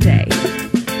 hours a day.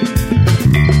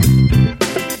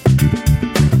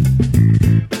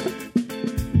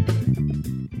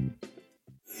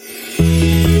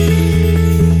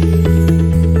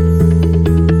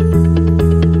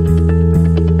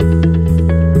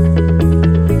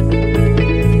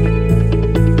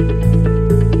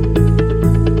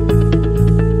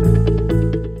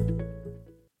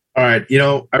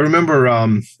 I remember,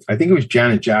 I think it was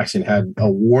Janet Jackson had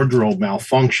a wardrobe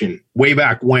malfunction way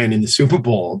back when in the Super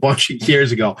Bowl a bunch of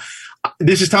years ago.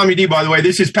 This is Tommy D, by the way.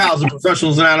 This is Pals, the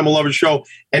Professionals and Animal Lovers show.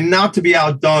 And not to be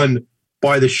outdone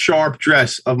by the sharp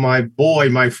dress of my boy,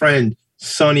 my friend,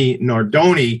 Sonny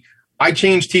Nardoni. I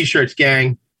changed T-shirts,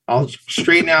 gang. I'll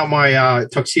straighten out my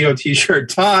tuxedo T-shirt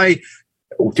tie.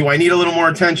 Do I need a little more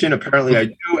attention? Apparently I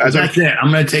do. That's it.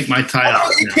 I'm going to take my tie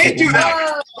off. You can't do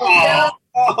that.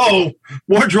 Oh,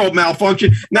 wardrobe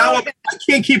malfunction. Now I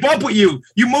can't keep up with you.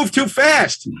 You move too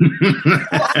fast.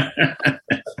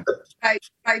 My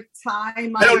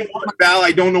time. I don't know what, Val.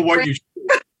 I don't know what you.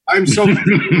 I'm so.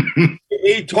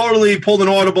 He totally pulled an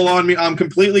audible on me. I'm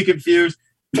completely confused.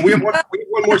 We have one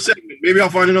more segment. Maybe I'll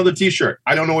find another T-shirt.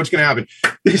 I don't know what's going to happen.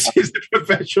 This is the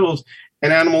Professionals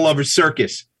and Animal Lovers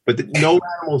Circus. But no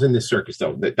animals in this circus,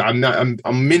 though.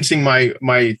 I'm mincing my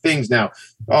things now.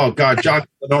 Oh God, John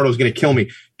Leonardo's going to kill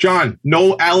me. John,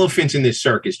 no elephants in this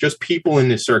circus. Just people in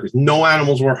this circus. No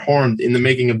animals were harmed in the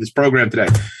making of this program today.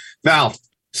 Val,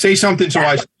 say something so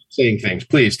I start saying things.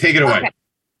 Please take it away. Okay.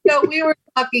 So we were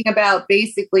talking about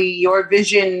basically your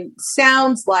vision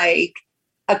sounds like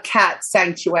a cat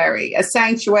sanctuary, a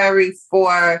sanctuary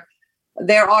for.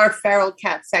 There are feral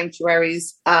cat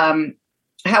sanctuaries.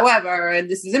 However, and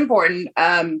this is important,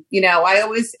 I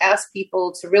always ask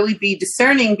people to really be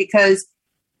discerning, because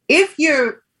if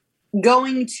you're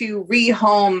going to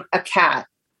rehome a cat,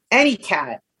 any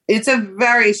cat, it's a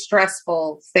very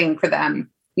stressful thing for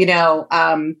them.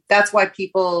 That's why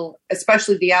people,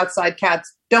 especially the outside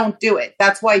cats, don't do it.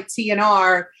 That's why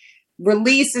TNR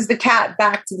releases the cat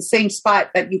back to the same spot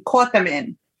that you caught them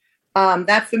in.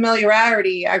 that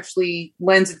familiarity actually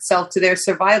lends itself to their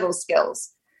survival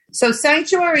skills. So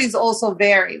sanctuaries also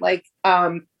vary. Like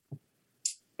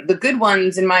the good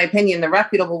ones, in my opinion, the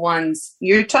reputable ones,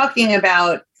 you're talking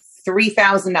about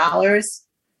 $3,000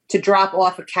 to drop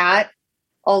off a cat.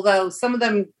 Although some of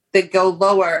them that go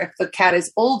lower if the cat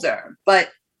is older,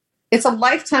 but it's a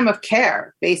lifetime of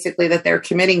care basically that they're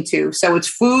committing to. So it's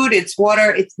food, it's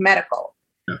water, it's medical.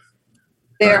 Yeah.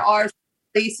 There are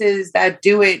places that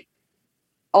do it,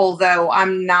 although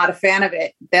I'm not a fan of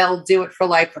it. They'll do it for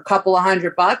like a couple of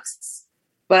 $100,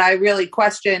 but I really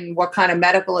question what kind of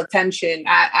medical attention.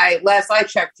 Last I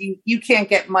checked, you can't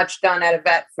get much done at a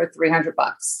vet for $300.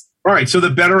 All right. So the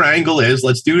better angle is,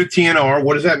 let's do the TNR.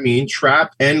 What does that mean?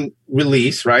 Trap and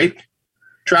release, right?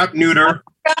 Trap, neuter.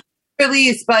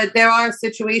 Release, but there are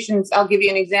situations. I'll give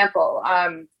you an example.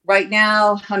 Right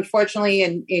now, unfortunately,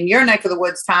 in your neck of the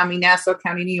woods, Tommy, Nassau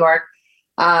County, New York,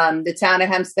 the town of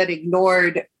Hempstead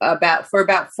ignored for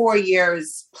about 4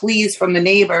 years pleas from the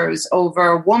neighbors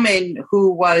over a woman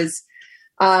who was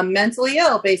mentally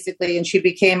ill, basically, and she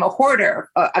became a hoarder,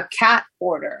 a cat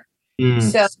hoarder.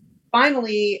 So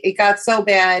finally, it got so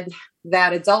bad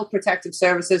that Adult Protective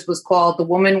Services was called. The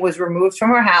woman was removed from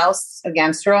her house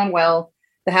against her own will.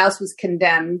 The house was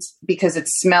condemned because it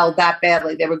smelled that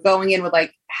badly. They were going in with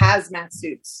like hazmat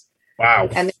suits. Wow.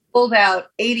 And they pulled out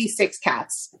 86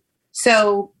 cats.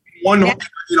 So in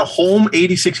a home,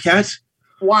 86 cats?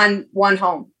 One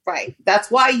home, right.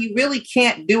 That's why you really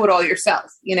can't do it all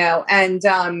yourself, And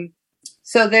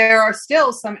so there are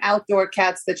still some outdoor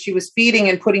cats that she was feeding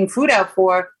and putting food out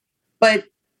for, but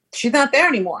she's not there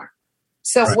anymore.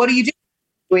 So What do you do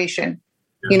in this situation?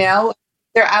 Yeah.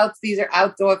 These are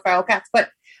outdoor feral cats. But,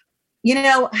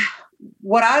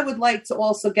 what I would like to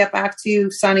also get back to,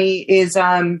 Sonny, is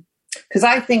because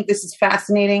I think this is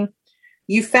fascinating.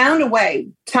 You found a way.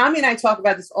 Tommy and I talk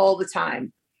about this all the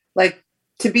time, like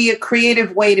to be a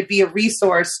creative way to be a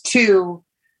resource to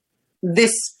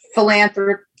this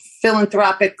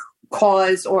philanthropic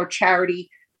cause or charity.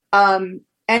 And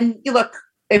look,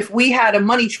 if we had a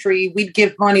money tree, we'd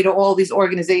give money to all these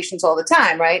organizations all the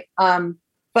time, right?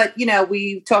 But,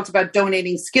 we talked about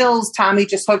donating skills. Tommy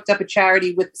just hooked up a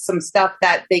charity with some stuff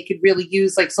that they could really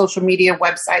use, like social media,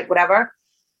 website, whatever.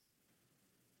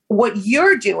 What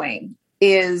you're doing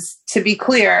is, to be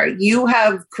clear, you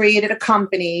have created a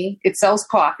company. It sells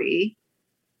coffee,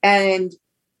 and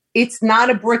it's not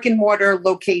a brick and mortar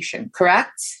location,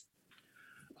 correct?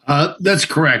 That's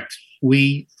correct.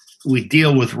 We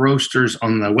deal with roasters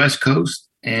on the West Coast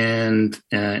and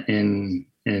in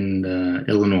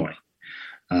Illinois.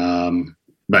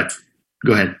 But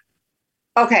go ahead.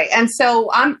 Okay. And so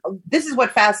this is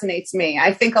what fascinates me.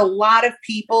 I think a lot of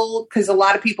people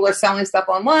are selling stuff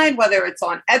online, whether it's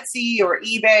on Etsy or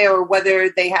eBay, or whether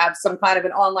they have some kind of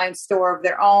an online store of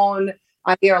their own.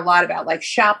 I hear a lot about like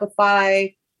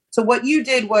Shopify. So what you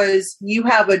did was you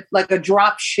have a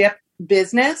drop ship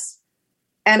business,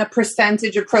 and a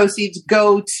percentage of proceeds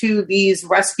go to these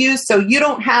rescues. So you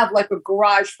don't have like a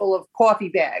garage full of coffee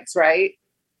bags, right?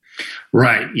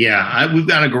 Right. Yeah. We've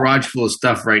got a garage full of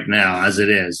stuff right now as it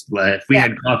is. If we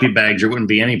had coffee bags, there wouldn't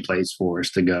be any place for us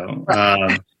to go.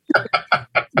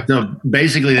 So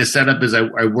basically the setup is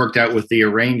I worked out with the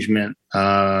arrangement,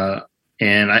 and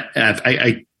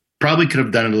I probably could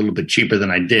have done it a little bit cheaper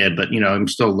than I did, but I'm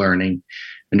still learning,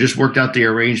 and just worked out the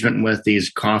arrangement with these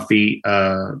coffee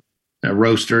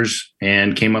roasters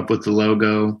and came up with the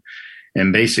logo.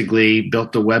 And basically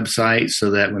built the website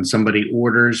so that when somebody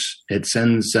orders, it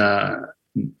sends the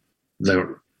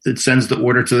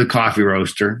order to the coffee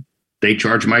roaster. They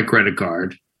charge my credit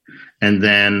card, and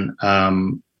then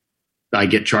I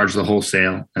get charged the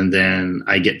wholesale, and then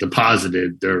I get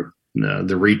deposited the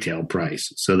retail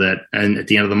price. So that, and at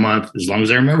the end of the month, as long as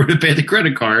I remember to pay the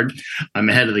credit card, I'm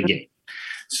ahead of the game.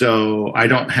 So I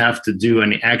don't have to do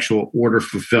any actual order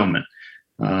fulfillment.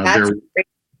 That's great.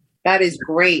 That is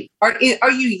great. Are you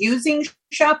using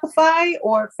Shopify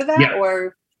for that? Yeah.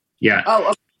 Or yeah.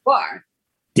 Oh, you are.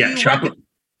 Yeah,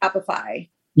 Shopify.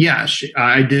 Yeah,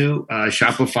 I do.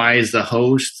 Shopify is the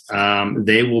host.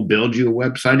 They will build you a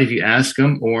website if you ask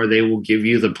them, or they will give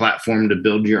you the platform to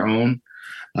build your own.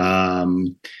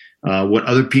 What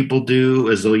other people do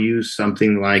is they'll use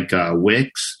something like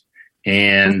Wix,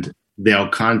 and they'll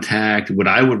contact. What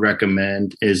I would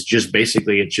recommend is just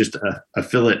basically it's just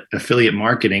affiliate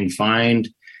marketing. Find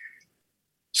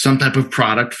some type of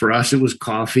product. For us, it was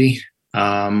coffee,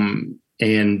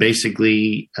 and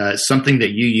basically something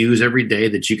that you use every day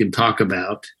that you can talk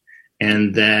about,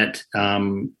 and that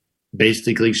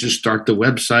basically just start the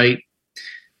website.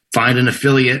 find an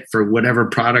affiliate for whatever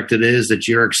product it is that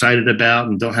you're excited about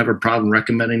and don't have a problem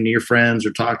recommending to your friends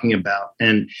or talking about.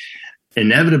 And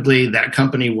inevitably that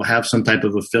company will have some type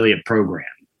of affiliate program.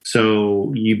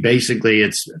 So you basically,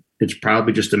 it's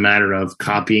probably just a matter of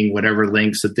copying whatever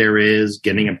links that there is,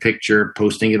 getting a picture,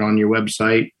 posting it on your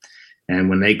website. And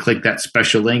when they click that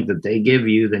special link that they give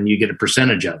you, then you get a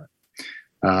percentage of it.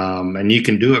 And you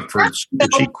can do it for That's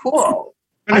so cool.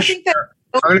 I think that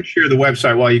I'm going to share the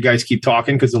website while you guys keep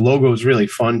talking because the logo is really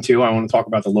fun too. I want to talk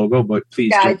about the logo, but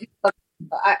please. Yeah,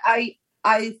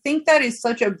 I think that is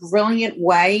such a brilliant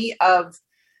way of,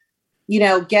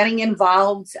 getting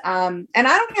involved. And I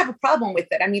don't have a problem with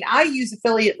it. I mean, I use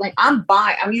affiliate link. I'm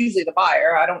usually the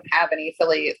buyer. I don't have any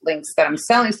affiliate links that I'm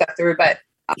selling stuff through, but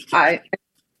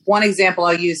one example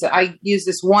I use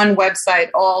this one website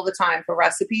all the time for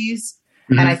recipes.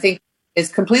 Mm-hmm. And I think is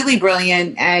completely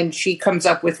brilliant, and she comes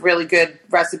up with really good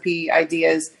recipe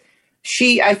ideas.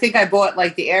 I think I bought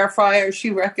like the air fryer she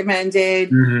recommended.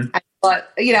 Mm-hmm. I bought,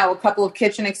 a couple of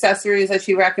kitchen accessories that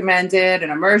she recommended, an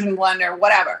immersion blender,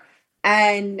 whatever.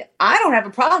 And I don't have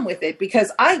a problem with it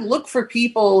because I look for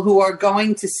people who are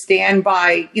going to stand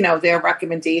by, their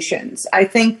recommendations. I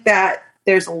think that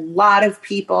there's a lot of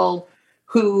people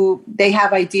who they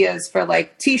have ideas for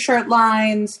like t-shirt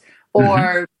lines or,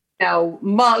 mm-hmm.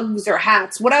 Mugs or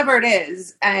hats, whatever it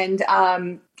is. And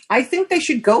I think they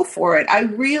should go for it. I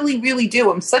really, really do.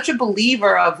 I'm such a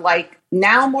believer of like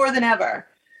now more than ever,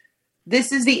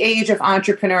 this is the age of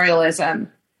entrepreneurialism.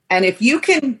 And if you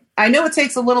can, I know it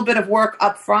takes a little bit of work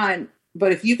up front,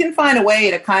 but if you can find a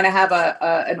way to kind of have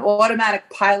an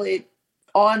automatic pilot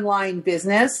online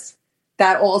business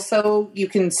that also you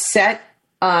can set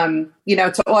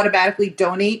to automatically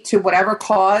donate to whatever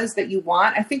cause that you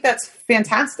want. I think that's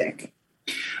fantastic.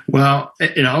 Well,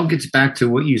 it all gets back to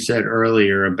what you said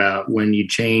earlier about when you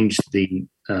changed the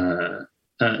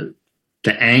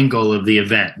angle of the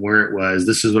event, where it was,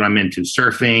 this is what I'm into,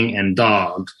 surfing and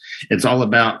dogs. It's all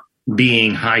about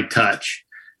being high touch.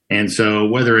 And so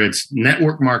whether it's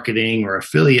network marketing or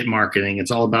affiliate marketing,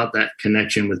 it's all about that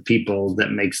connection with people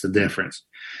that makes the difference.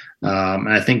 And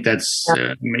I think that's,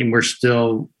 we're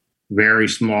still very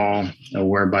small.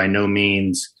 We're by no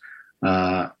means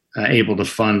able to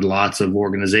fund lots of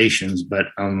organizations, but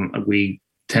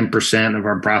 10% of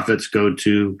our profits go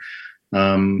to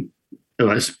that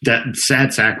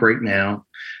SADSAC right now.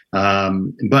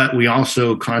 But we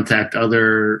also contact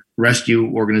other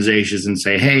rescue organizations and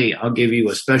say, hey, I'll give you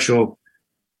a special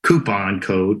coupon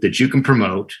code that you can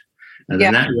promote. And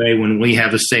then that way, when we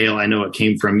have a sale, I know it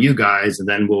came from you guys, and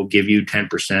then we'll give you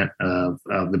 10% of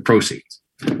the proceeds.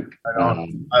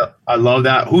 I love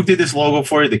that. Who did this logo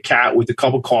for you? The cat with the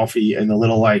cup of coffee and the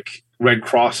little like red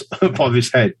cross above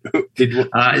his head.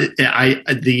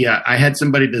 I had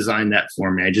somebody design that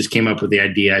for me. I just came up with the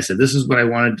idea. I said, this is what I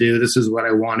want to do. This is what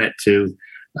I want it to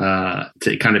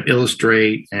kind of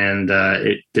illustrate, and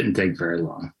it didn't take very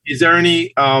long. Is there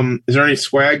any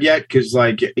swag yet? Because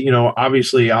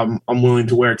obviously I'm willing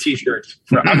to wear t-shirts.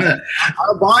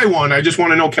 I'll buy one. I just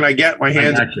want to know, can I get my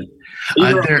hands?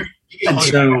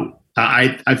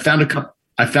 I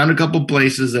found a couple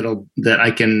places that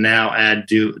I can now add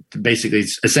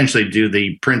essentially do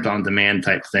the print on demand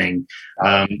type thing.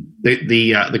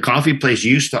 The coffee place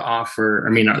used to offer,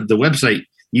 the website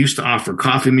used to offer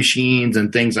coffee machines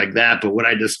and things like that. But what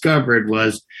I discovered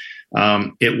was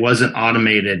it wasn't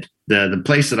automated. The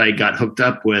place that I got hooked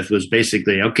up with was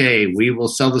basically, okay, we will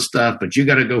sell the stuff, but you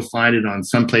got to go find it on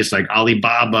some place like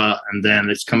Alibaba, and then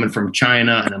it's coming from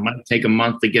China, and it might take a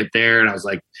month to get there. And I was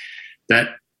like,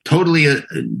 that totally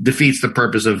defeats the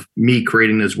purpose of me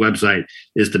creating this website,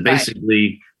 is to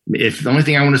basically, if the only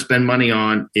thing I want to spend money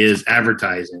on is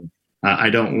advertising,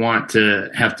 I don't want to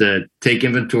have to take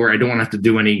inventory. I don't want to have to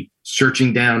do any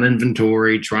searching down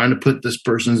inventory, trying to put this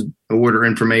person's order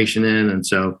information in. And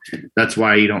so that's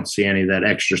why you don't see any of that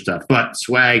extra stuff. But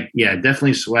swag,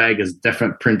 definitely swag is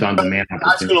definite print on demand.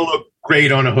 That's going to look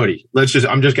great on a hoodie.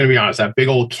 I'm just going to be honest. That big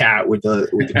old cat with the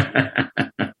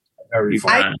very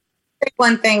fun. I think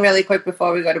one thing really quick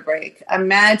before we go to break.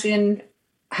 Imagine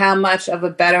how much of a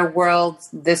better world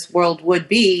this world would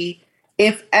be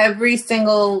if every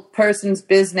single person's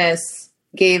business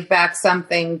gave back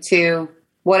something to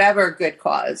whatever good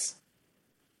cause.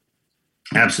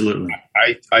 Absolutely.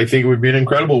 I think it would be an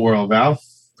incredible world, Val.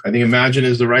 I think imagine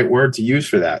is the right word to use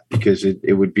for that, because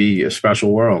it would be a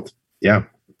special world. Yeah.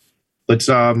 Let's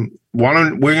we're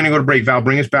going to go to break. Val,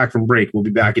 bring us back from break. We'll be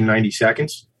back in 90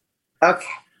 seconds. Okay.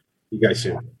 You guys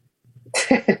soon.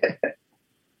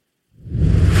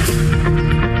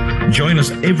 Join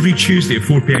us every Tuesday at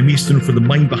 4 p.m. Eastern for The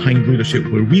Mind Behind Leadership,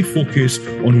 where we focus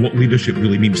on what leadership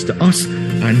really means to us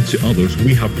and to others.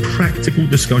 We have practical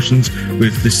discussions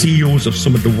with the CEOs of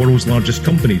some of the world's largest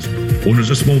companies, owners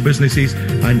of small businesses,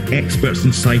 and experts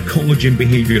in psychology and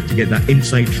behavior to get that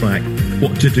inside track,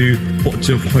 what to do, what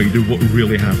to avoid, and what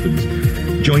really happens.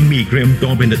 Join me, Graham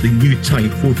Dobbin, at the new time,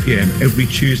 4 p.m. every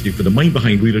Tuesday for The Mind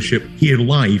Behind Leadership, here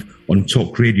live on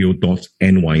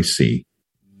talkradio.nyc.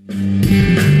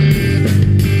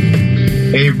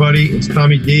 Hey everybody, it's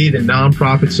Tommy D, the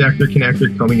nonprofit sector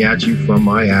connector, coming at you from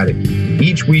my attic.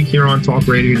 Each week here on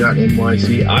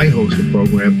talkradio.nyc, I host a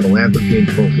program, Philanthropy in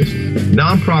Focus.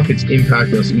 Nonprofits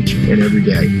impact us each and every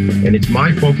day, and it's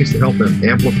my focus to help them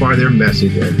amplify their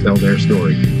message and tell their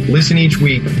story. Listen each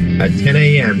week at 10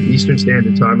 a.m. Eastern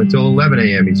Standard Time until 11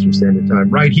 a.m. Eastern Standard Time,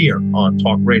 right here on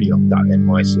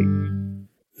talkradio.nyc.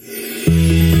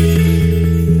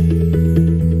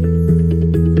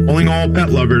 Calling all pet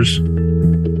lovers.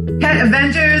 Pet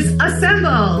Avengers,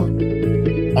 assemble!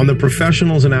 On the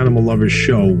Professionals and Animal Lovers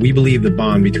show, we believe the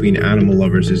bond between animal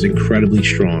lovers is incredibly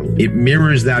strong. It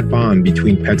mirrors that bond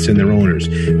between pets and their owners.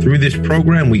 Through this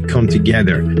program, we come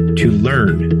together to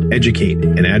learn, educate,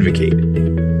 and advocate.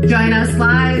 Join us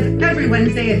live every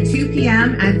Wednesday at 2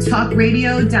 p.m. at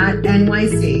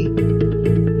talkradio.nyc.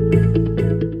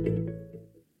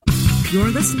 You're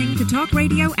listening to Talk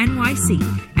Radio NYC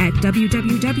at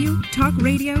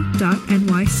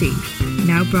www.talkradio.nyc.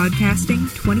 Now broadcasting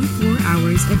 24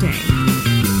 hours a day.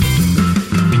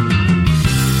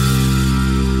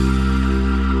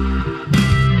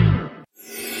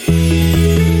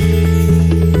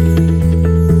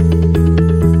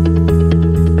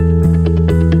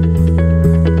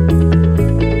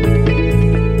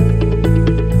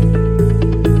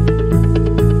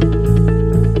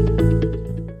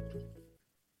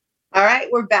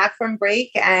 Back from break,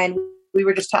 and we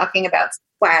were just talking about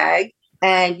swag.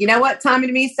 And you know what, Tommy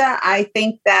DeMisa, I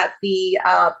think that the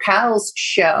Pals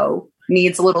show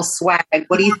needs a little swag.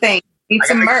 What do you think? Need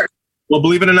some merch. Well,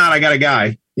 believe it or not, I got a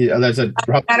guy. Yeah, that's a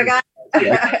got a guy.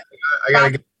 Yeah, I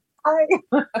got a guy.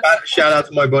 Shout out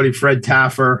to my buddy Fred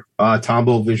Taffer,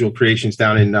 Tombo Visual Creations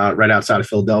down in right outside of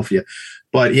Philadelphia.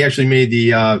 But he actually made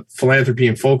the Philanthropy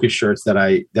and Focus shirts that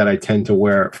I tend to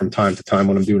wear from time to time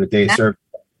when I'm doing a day of service.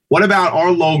 What about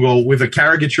our logo with a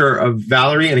caricature of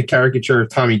Valerie and a caricature of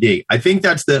Tommy D? I think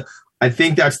that's the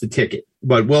ticket.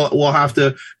 But we'll have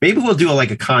to, maybe we'll do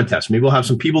a contest. Maybe we'll have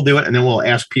some people do it, and then we'll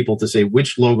ask people to say,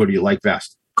 which logo do you like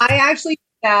best? I actually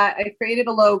I created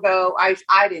a logo. I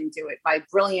didn't do it. My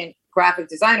brilliant graphic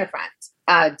designer friend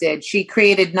did. She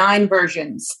created 9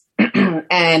 versions,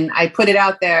 and I put it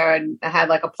out there, and I had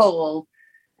a poll,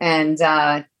 and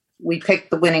we picked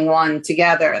the winning one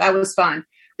together. That was fun.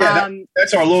 Yeah,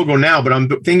 that's our logo now, but I'm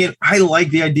thinking I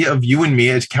like the idea of you and me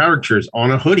as characters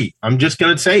on a hoodie. I'm just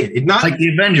going to say it. It's not like the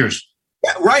Avengers.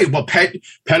 Yeah, right. Well, Pet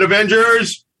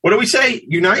Avengers. What do we say?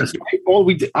 Unite?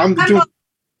 I'm doing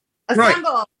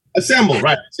Assemble. Assemble.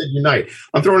 Right. I said unite.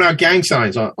 I'm throwing out gang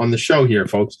signs on the show here,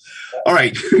 folks. All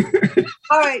right.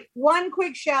 All right. One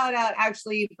quick shout out,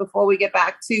 actually, before we get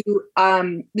back to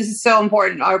this is so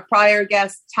important. Our prior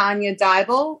guest, Tanya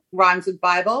Dybel, rhymes with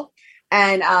Bible,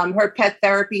 and her pet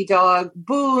therapy dog,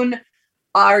 Boone,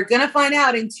 are going to find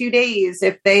out in 2 days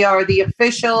if they are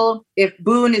if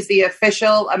Boone is the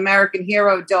official American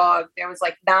Hero dog. There was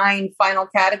 9 final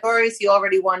categories. He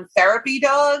already won Therapy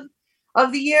Dog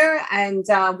of the Year. And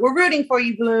we're rooting for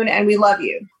you, Boone, and we love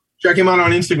you. Check him out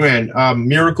on Instagram.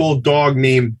 Miracle Dog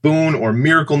Named Boone or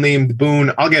Miracle Named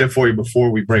Boone. I'll get it for you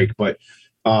before we break. But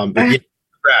yeah,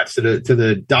 congrats to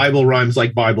the Dybel Rhymes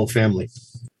Like Bible family.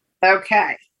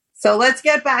 Okay. So let's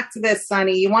get back to this,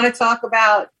 Sonny. You want to talk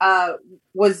about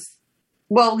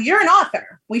you're an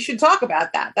author. We should talk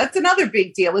about that. That's another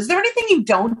big deal. Is there anything you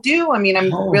don't do? I mean,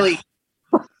 really.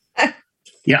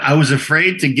 Yeah, I was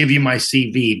afraid to give you my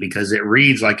CV because it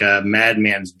reads like a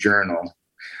madman's journal.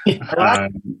 So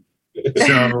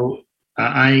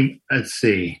let's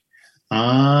see.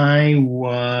 I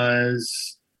was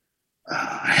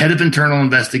head of internal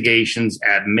investigations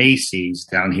at Macy's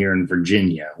down here in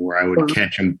Virginia, where I would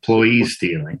catch employees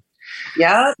stealing.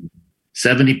 Yeah.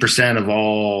 70% of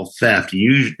all theft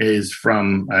is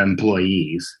from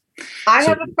employees. I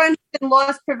have a friend in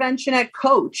loss prevention at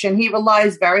Coach, and he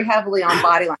relies very heavily on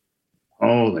body language.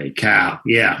 Holy cow.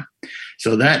 Yeah.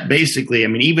 So that basically, I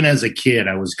mean, even as a kid,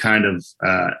 I was kind of,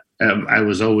 I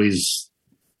was always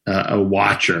a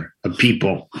watcher of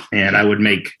people, and I would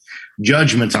make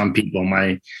judgments on people.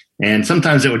 And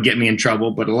sometimes it would get me in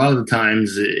trouble, but a lot of the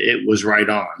times it was right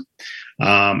on.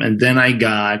 And then I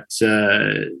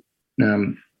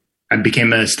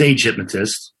became a stage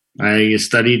hypnotist, I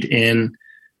studied in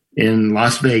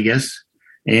Las Vegas,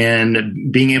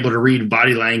 and being able to read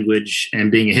body language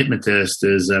and being a hypnotist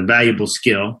is a valuable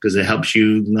skill because it helps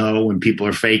you know when people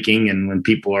are faking and when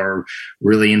people are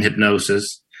really in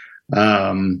hypnosis. So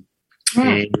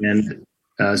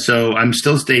I'm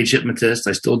still stage hypnotist.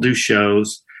 I still do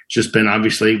shows. It's just been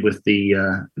obviously with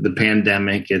the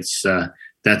pandemic,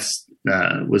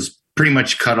 was pretty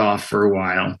much cut off for a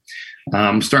while.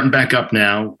 I'm starting back up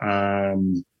now.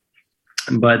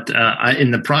 But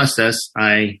in the process,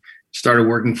 I started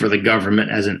working for the government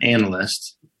as an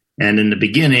analyst. And in the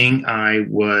beginning, I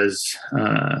was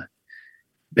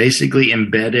basically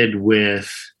embedded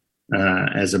with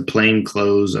as a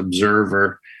plainclothes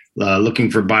observer,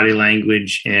 looking for body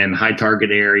language in high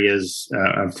target areas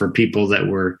for people that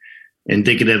were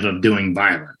indicative of doing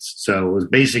violence. So it was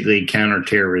basically a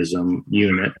counterterrorism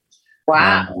unit.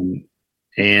 Wow.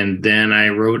 And then I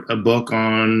wrote a book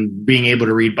on being able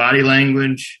to read body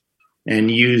language and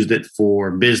used it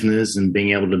for business and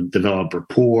being able to develop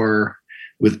rapport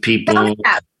with people. What's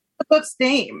the book's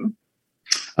name?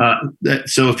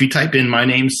 So if you type in my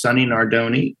name, Sonny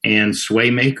Nardoni, and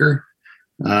Swaymaker,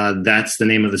 that's the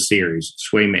name of the series.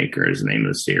 Swaymaker is the name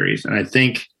of the series. And I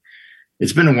think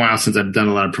it's been a while since I've done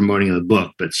a lot of promoting of the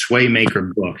book, but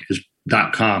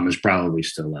SwaymakerBook.com is probably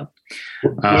still up.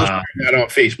 We'll share that on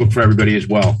Facebook for everybody as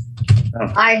well.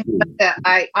 I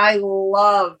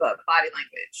love body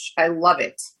language. I love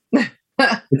it.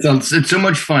 It's so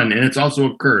much fun, and it's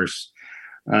also a curse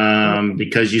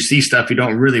because you see stuff you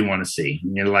don't really want to see.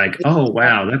 And you're like, oh,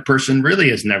 wow, that person really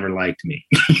has never liked me.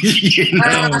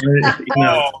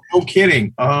 No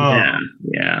kidding. Oh.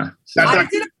 Yeah. I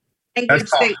did a language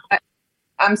thing.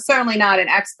 I'm certainly not an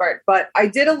expert, but I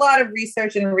did a lot of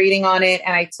research and reading on it.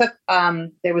 And I took,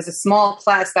 there was a small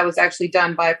class that was actually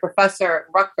done by Professor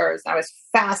Rutgers. I was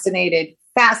fascinated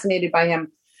by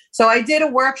him. So I did a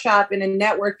workshop in a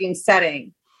networking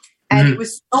setting, and it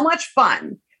was so much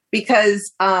fun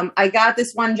because I got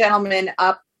this one gentleman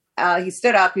up. He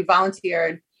stood up, he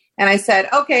volunteered. And I said,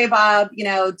 okay, Bob,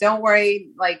 don't worry.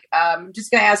 I'm just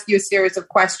going to ask you a series of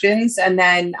questions. And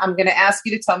then I'm going to ask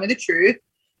you to tell me the truth.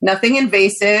 Nothing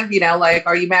invasive,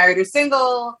 are you married or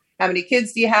single? How many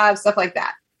kids do you have? Stuff like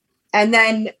that. And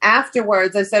then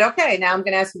afterwards, I said, okay, now I'm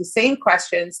going to ask you the same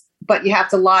questions, but you have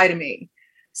to lie to me.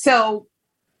 So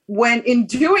when in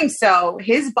doing so,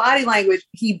 his body language,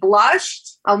 he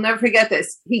blushed. I'll never forget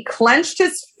this. He clenched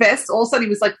his fist. All of a sudden, he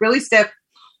was really stiff.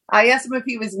 I asked him if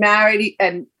he was married,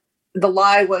 and the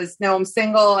lie was, no, I'm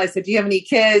single. I said, do you have any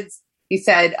kids? He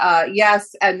said,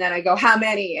 yes. And then I go, how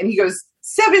many? And he goes,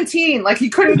 17. He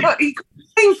couldn't think.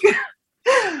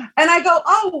 And I go,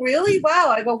 oh, really?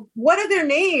 Wow. I go, what are their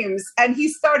names? And he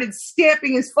started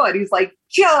stamping his foot. He's like,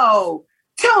 Joe,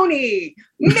 Tony,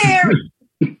 Mary.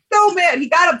 So mad. He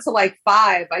got up to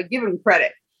 5. I give him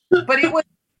credit. But it was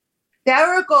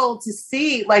hysterical to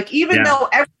see, even though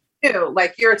everyone knew,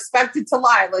 you're expected to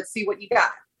lie, let's see what you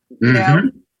got.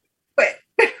 But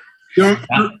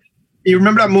you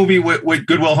remember that movie with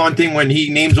Good Will Hunting when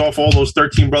he names off all those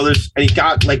 13 brothers and he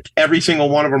got every single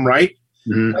one of them right?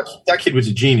 Mm-hmm. That kid was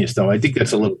a genius, though. I think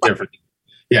that's a little different.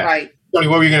 Yeah. Right. Tony,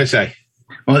 what were you going to say?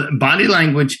 Well, body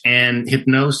language and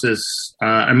hypnosis.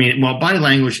 Body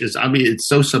language is it's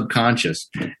so subconscious,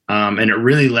 and it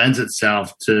really lends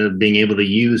itself to being able to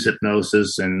use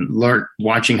hypnosis and learn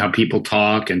watching how people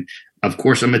talk. And of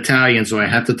course, I'm Italian, so I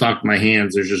have to talk with my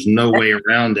hands. There's just no way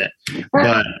around it.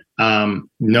 But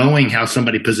knowing how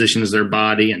somebody positions their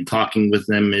body and talking with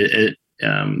them,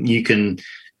 you can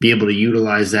be able to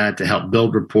utilize that to help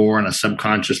build rapport on a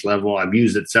subconscious level. I've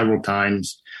used it several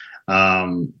times.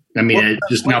 It's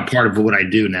just now part of what I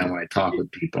do now when I talk with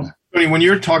people. When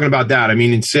you're talking about that,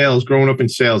 in sales, growing up in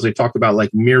sales, they talked about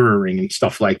mirroring and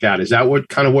stuff like that. Is that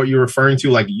what you're referring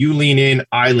to? You lean in,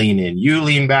 I lean in, you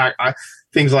lean back,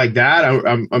 things like that.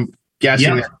 I'm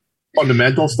guessing that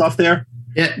fundamental stuff there.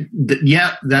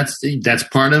 Yeah, that's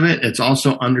part of it. It's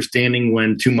also understanding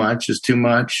when too much is too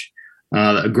much.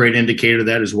 A great indicator of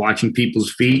that is watching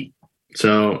people's feet.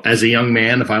 So as a young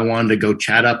man, if I wanted to go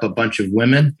chat up a bunch of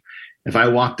women, if I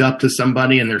walked up to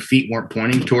somebody and their feet weren't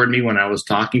pointing toward me when I was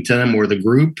talking to them or the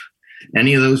group,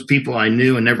 any of those people I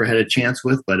knew and never had a chance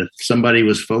with, but if somebody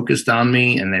was focused on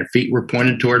me and their feet were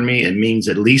pointed toward me, it means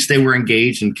at least they were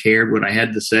engaged and cared what I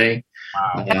had to say.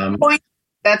 Wow.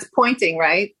 That's pointing,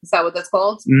 right? Is that what that's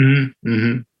called? Mm-hmm.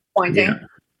 Mm-hmm. Pointing. Yeah.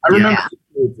 I remember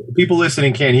people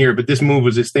listening can't hear, but this move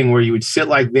was this thing where you would sit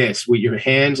like this with your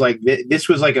hands like this. This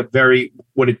was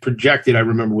what it projected, I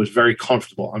remember, was very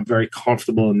comfortable. I'm very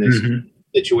comfortable in this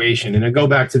situation. And I go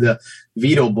back to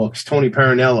Vito books, Tony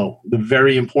Parinello, The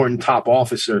Very Important Top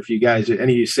Officer. If you guys,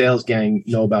 any of you sales gang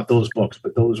know about those books,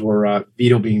 but those were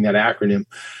Vito being that acronym.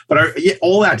 But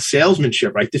all that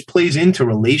salesmanship, right? This plays into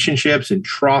relationships and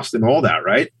trust and all that,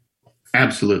 right?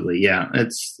 Absolutely. Yeah.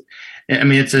 It's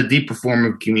a deeper form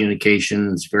of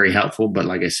communication. It's very helpful. But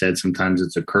like I said, sometimes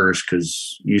it's a curse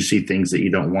because you see things that you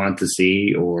don't want to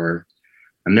see,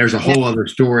 and there's a whole other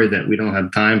story that we don't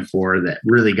have time for that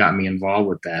really got me involved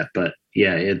with that. But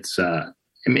yeah, it's,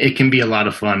 it can be a lot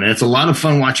of fun. And it's a lot of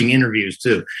fun watching interviews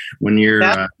too, when you're,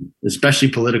 especially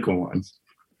political ones.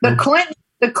 The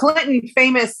Clinton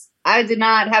famous, I did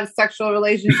not have sexual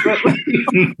relations with.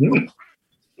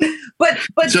 But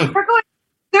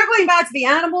circling back to the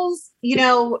animals,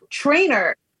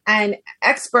 trainer and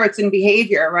experts in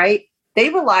behavior, right? They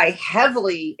rely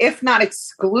heavily, if not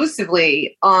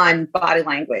exclusively, on body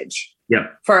language.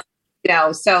 Yep.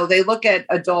 So they look at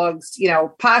a dog's,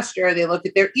 posture, they look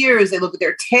at their ears, they look at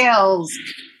their tails.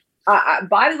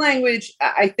 Body language,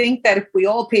 I think that if we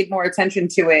all paid more attention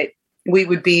to it, we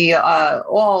would be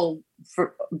all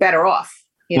better off,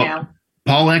 know?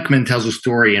 Paul Ekman tells a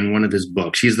story in one of his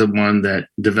books. He's the one that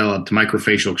developed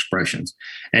microfacial expressions.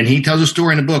 And he tells a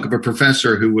story in a book of a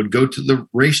professor who would go to the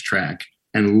racetrack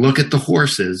and look at the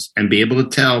horses and be able to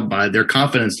tell by their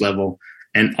confidence level.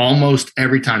 And almost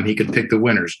every time he could pick the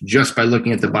winners just by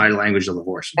looking at the body language of the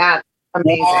horse. That's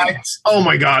amazing. What? Oh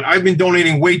my God. I've been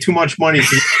donating way too much money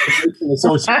to the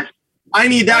association. I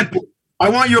need that book. I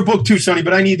want your book too, Sonny,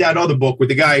 but I need that other book with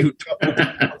the guy who.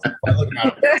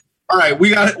 All right, we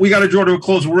got to draw to a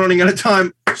close. We're running out of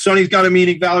time. Sonny's got a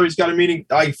meeting. Valerie's got a meeting.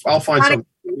 I'll find something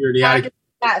here in the attic.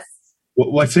 Yes.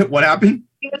 What's it? What happened?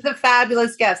 He was a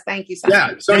fabulous guest. Thank you, Sonny.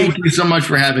 Yeah, Sonny, thank you so much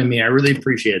for having me. I really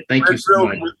appreciate it. Thank you so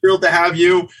much. We're thrilled to have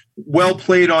you. Well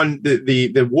played on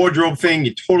the wardrobe thing.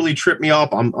 You totally tripped me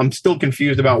up. I'm still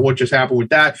confused about what just happened with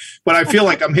that, but I feel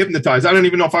like I'm hypnotized. I don't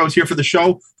even know if I was here for the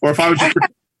show or if I was just.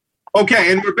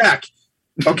 Okay, and we're back.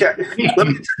 Okay, let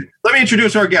me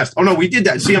introduce our guest. Oh no, we did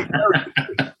that. See,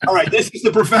 all right. This is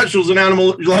the Professionals and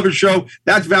Animal Lovers Show.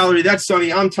 That's Valerie. That's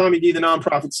Sonny. I'm Tommy D, the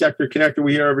Nonprofit Sector Connector. We're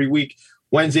here every week,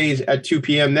 Wednesdays at 2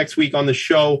 p.m. Next week on the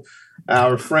show,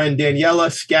 our friend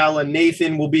Daniela Scala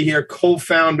Nathan will be here,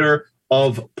 co-founder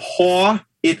of Paw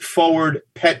It Forward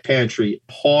Pet Pantry.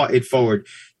 Paw It Forward,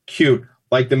 cute,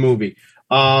 like the movie.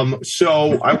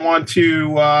 So I want to.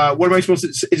 What am I supposed to?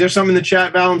 Is there something in the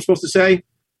chat, Val? I'm supposed to say?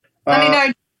 Let me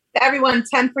know, everyone,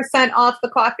 10% off the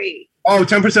coffee. Oh,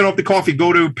 10% off the coffee.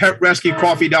 Go to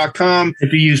petrescuecoffee.com.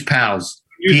 If you use PALS,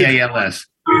 P-A-L-S.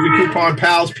 Use the coupon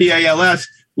PALS, P-A-L-S.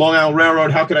 Long Island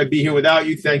Railroad. How could I be here without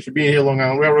you? Thanks for being here, Long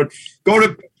Island Railroad. Go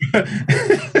to the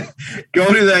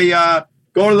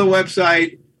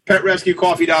website,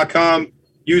 petrescuecoffee.com.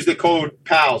 Use the code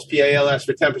PALS, P-A-L-S,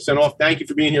 for 10% off. Thank you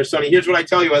for being here, Sonny. Here's what I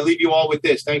tell you. I leave you all with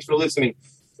this. Thanks for listening.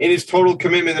 In his total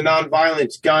commitment to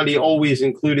nonviolence, Gandhi always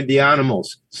included the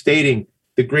animals, stating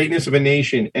the greatness of a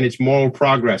nation and its moral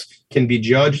progress can be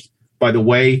judged by the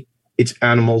way its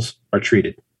animals are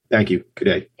treated. Thank you. Good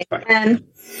day. Bye.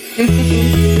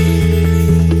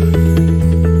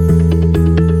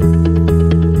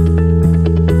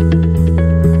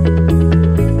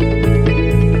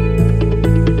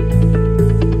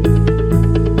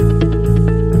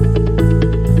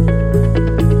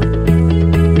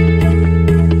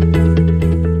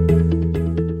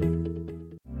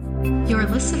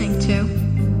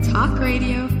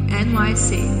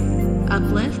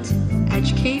 Uplift,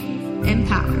 educate,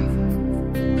 empower.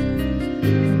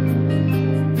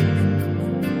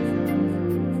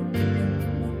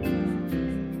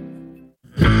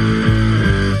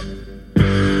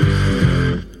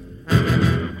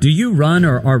 Do you run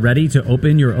or are ready to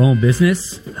open your own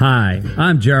business? Hi,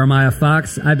 I'm Jeremiah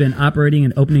Fox. I've been operating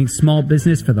and opening small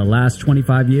business for the last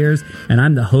 25 years, and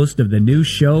I'm the host of the new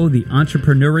show, The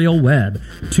Entrepreneurial Web.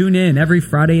 Tune in every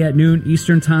Friday at noon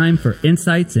Eastern Time for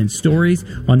insights and stories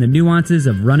on the nuances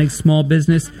of running small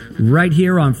business right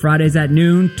here on Fridays at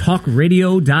noon,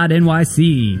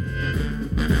 talkradio.nyc.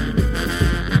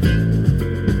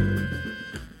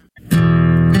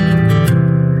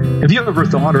 Have you ever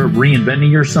thought of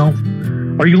reinventing yourself?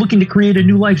 Are you looking to create a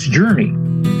new life's journey?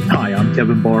 Hi, I'm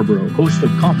Kevin Barbaro, host of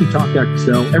Coffee Talk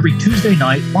XL every Tuesday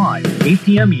night live, 8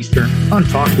 p.m. Eastern on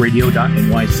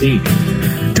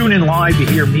talkradio.nyc. Tune in live to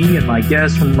hear me and my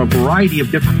guests from a variety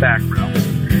of different backgrounds.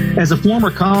 As a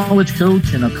former college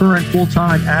coach and a current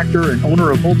full-time actor and owner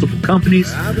of multiple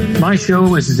companies, my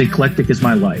show is as eclectic as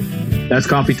my life. That's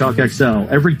Coffee Talk XL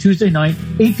every Tuesday night,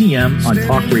 8 p.m. on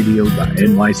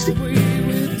talkradio.nyc.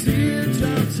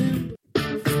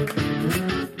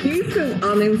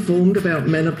 Uninformed about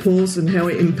menopause and how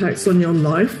it impacts on your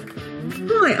life?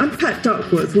 Hi, I'm Pat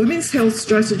Duckworth, women's health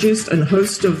strategist and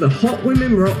host of the Hot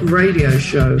Women Rock radio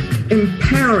show,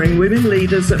 empowering women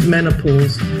leaders at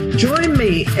menopause. Join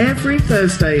me every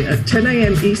Thursday at 10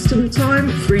 a.m. Eastern Time,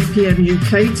 3 p.m.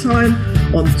 UK time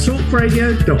on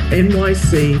talkradio.nyc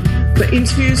for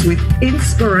interviews with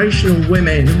inspirational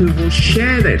women who will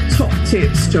share their top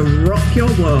tips to rock your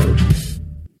world.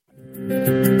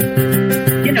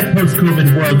 In a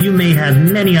post-COVID world, you may have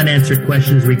many unanswered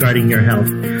questions regarding your health.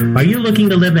 Are you looking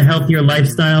to live a healthier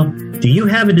lifestyle? Do you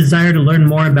have a desire to learn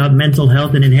more about mental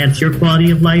health and enhance your quality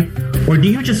of life? Or do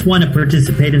you just want to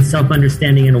participate in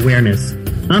self-understanding and awareness?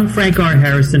 I'm Frank R.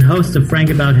 Harrison, host of Frank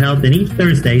About Health, and each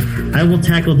Thursday I will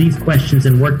tackle these questions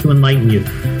and work to enlighten you.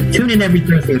 Tune in every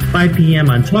Thursday at 5 p.m.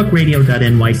 on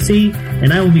talkradio.nyc,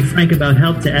 and I will be Frank About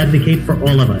Health to advocate for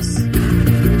all of us.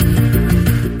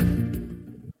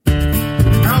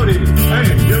 I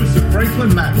am Joseph Franklin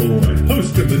McElroy,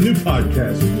 host of the new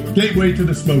podcast, Gateway to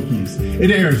the Smokies.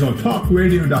 It airs on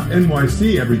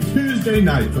talkradio.nyc every Tuesday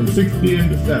night from 6 p.m.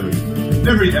 to 7.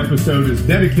 Every episode is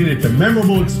dedicated to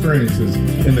memorable experiences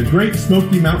in the Great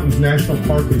Smoky Mountains National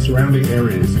Park and surrounding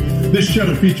areas. This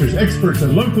show features experts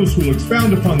and locals who will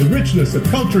expound upon the richness of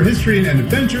culture, history, and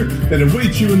adventure that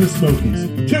awaits you in the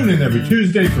Smokies. Tune in every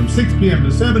Tuesday from 6 p.m.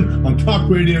 to 7 on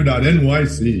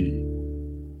talkradio.nyc.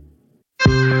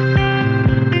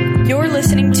 You're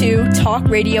listening to Talk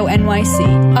Radio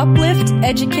NYC. Uplift,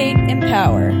 educate,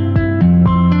 empower.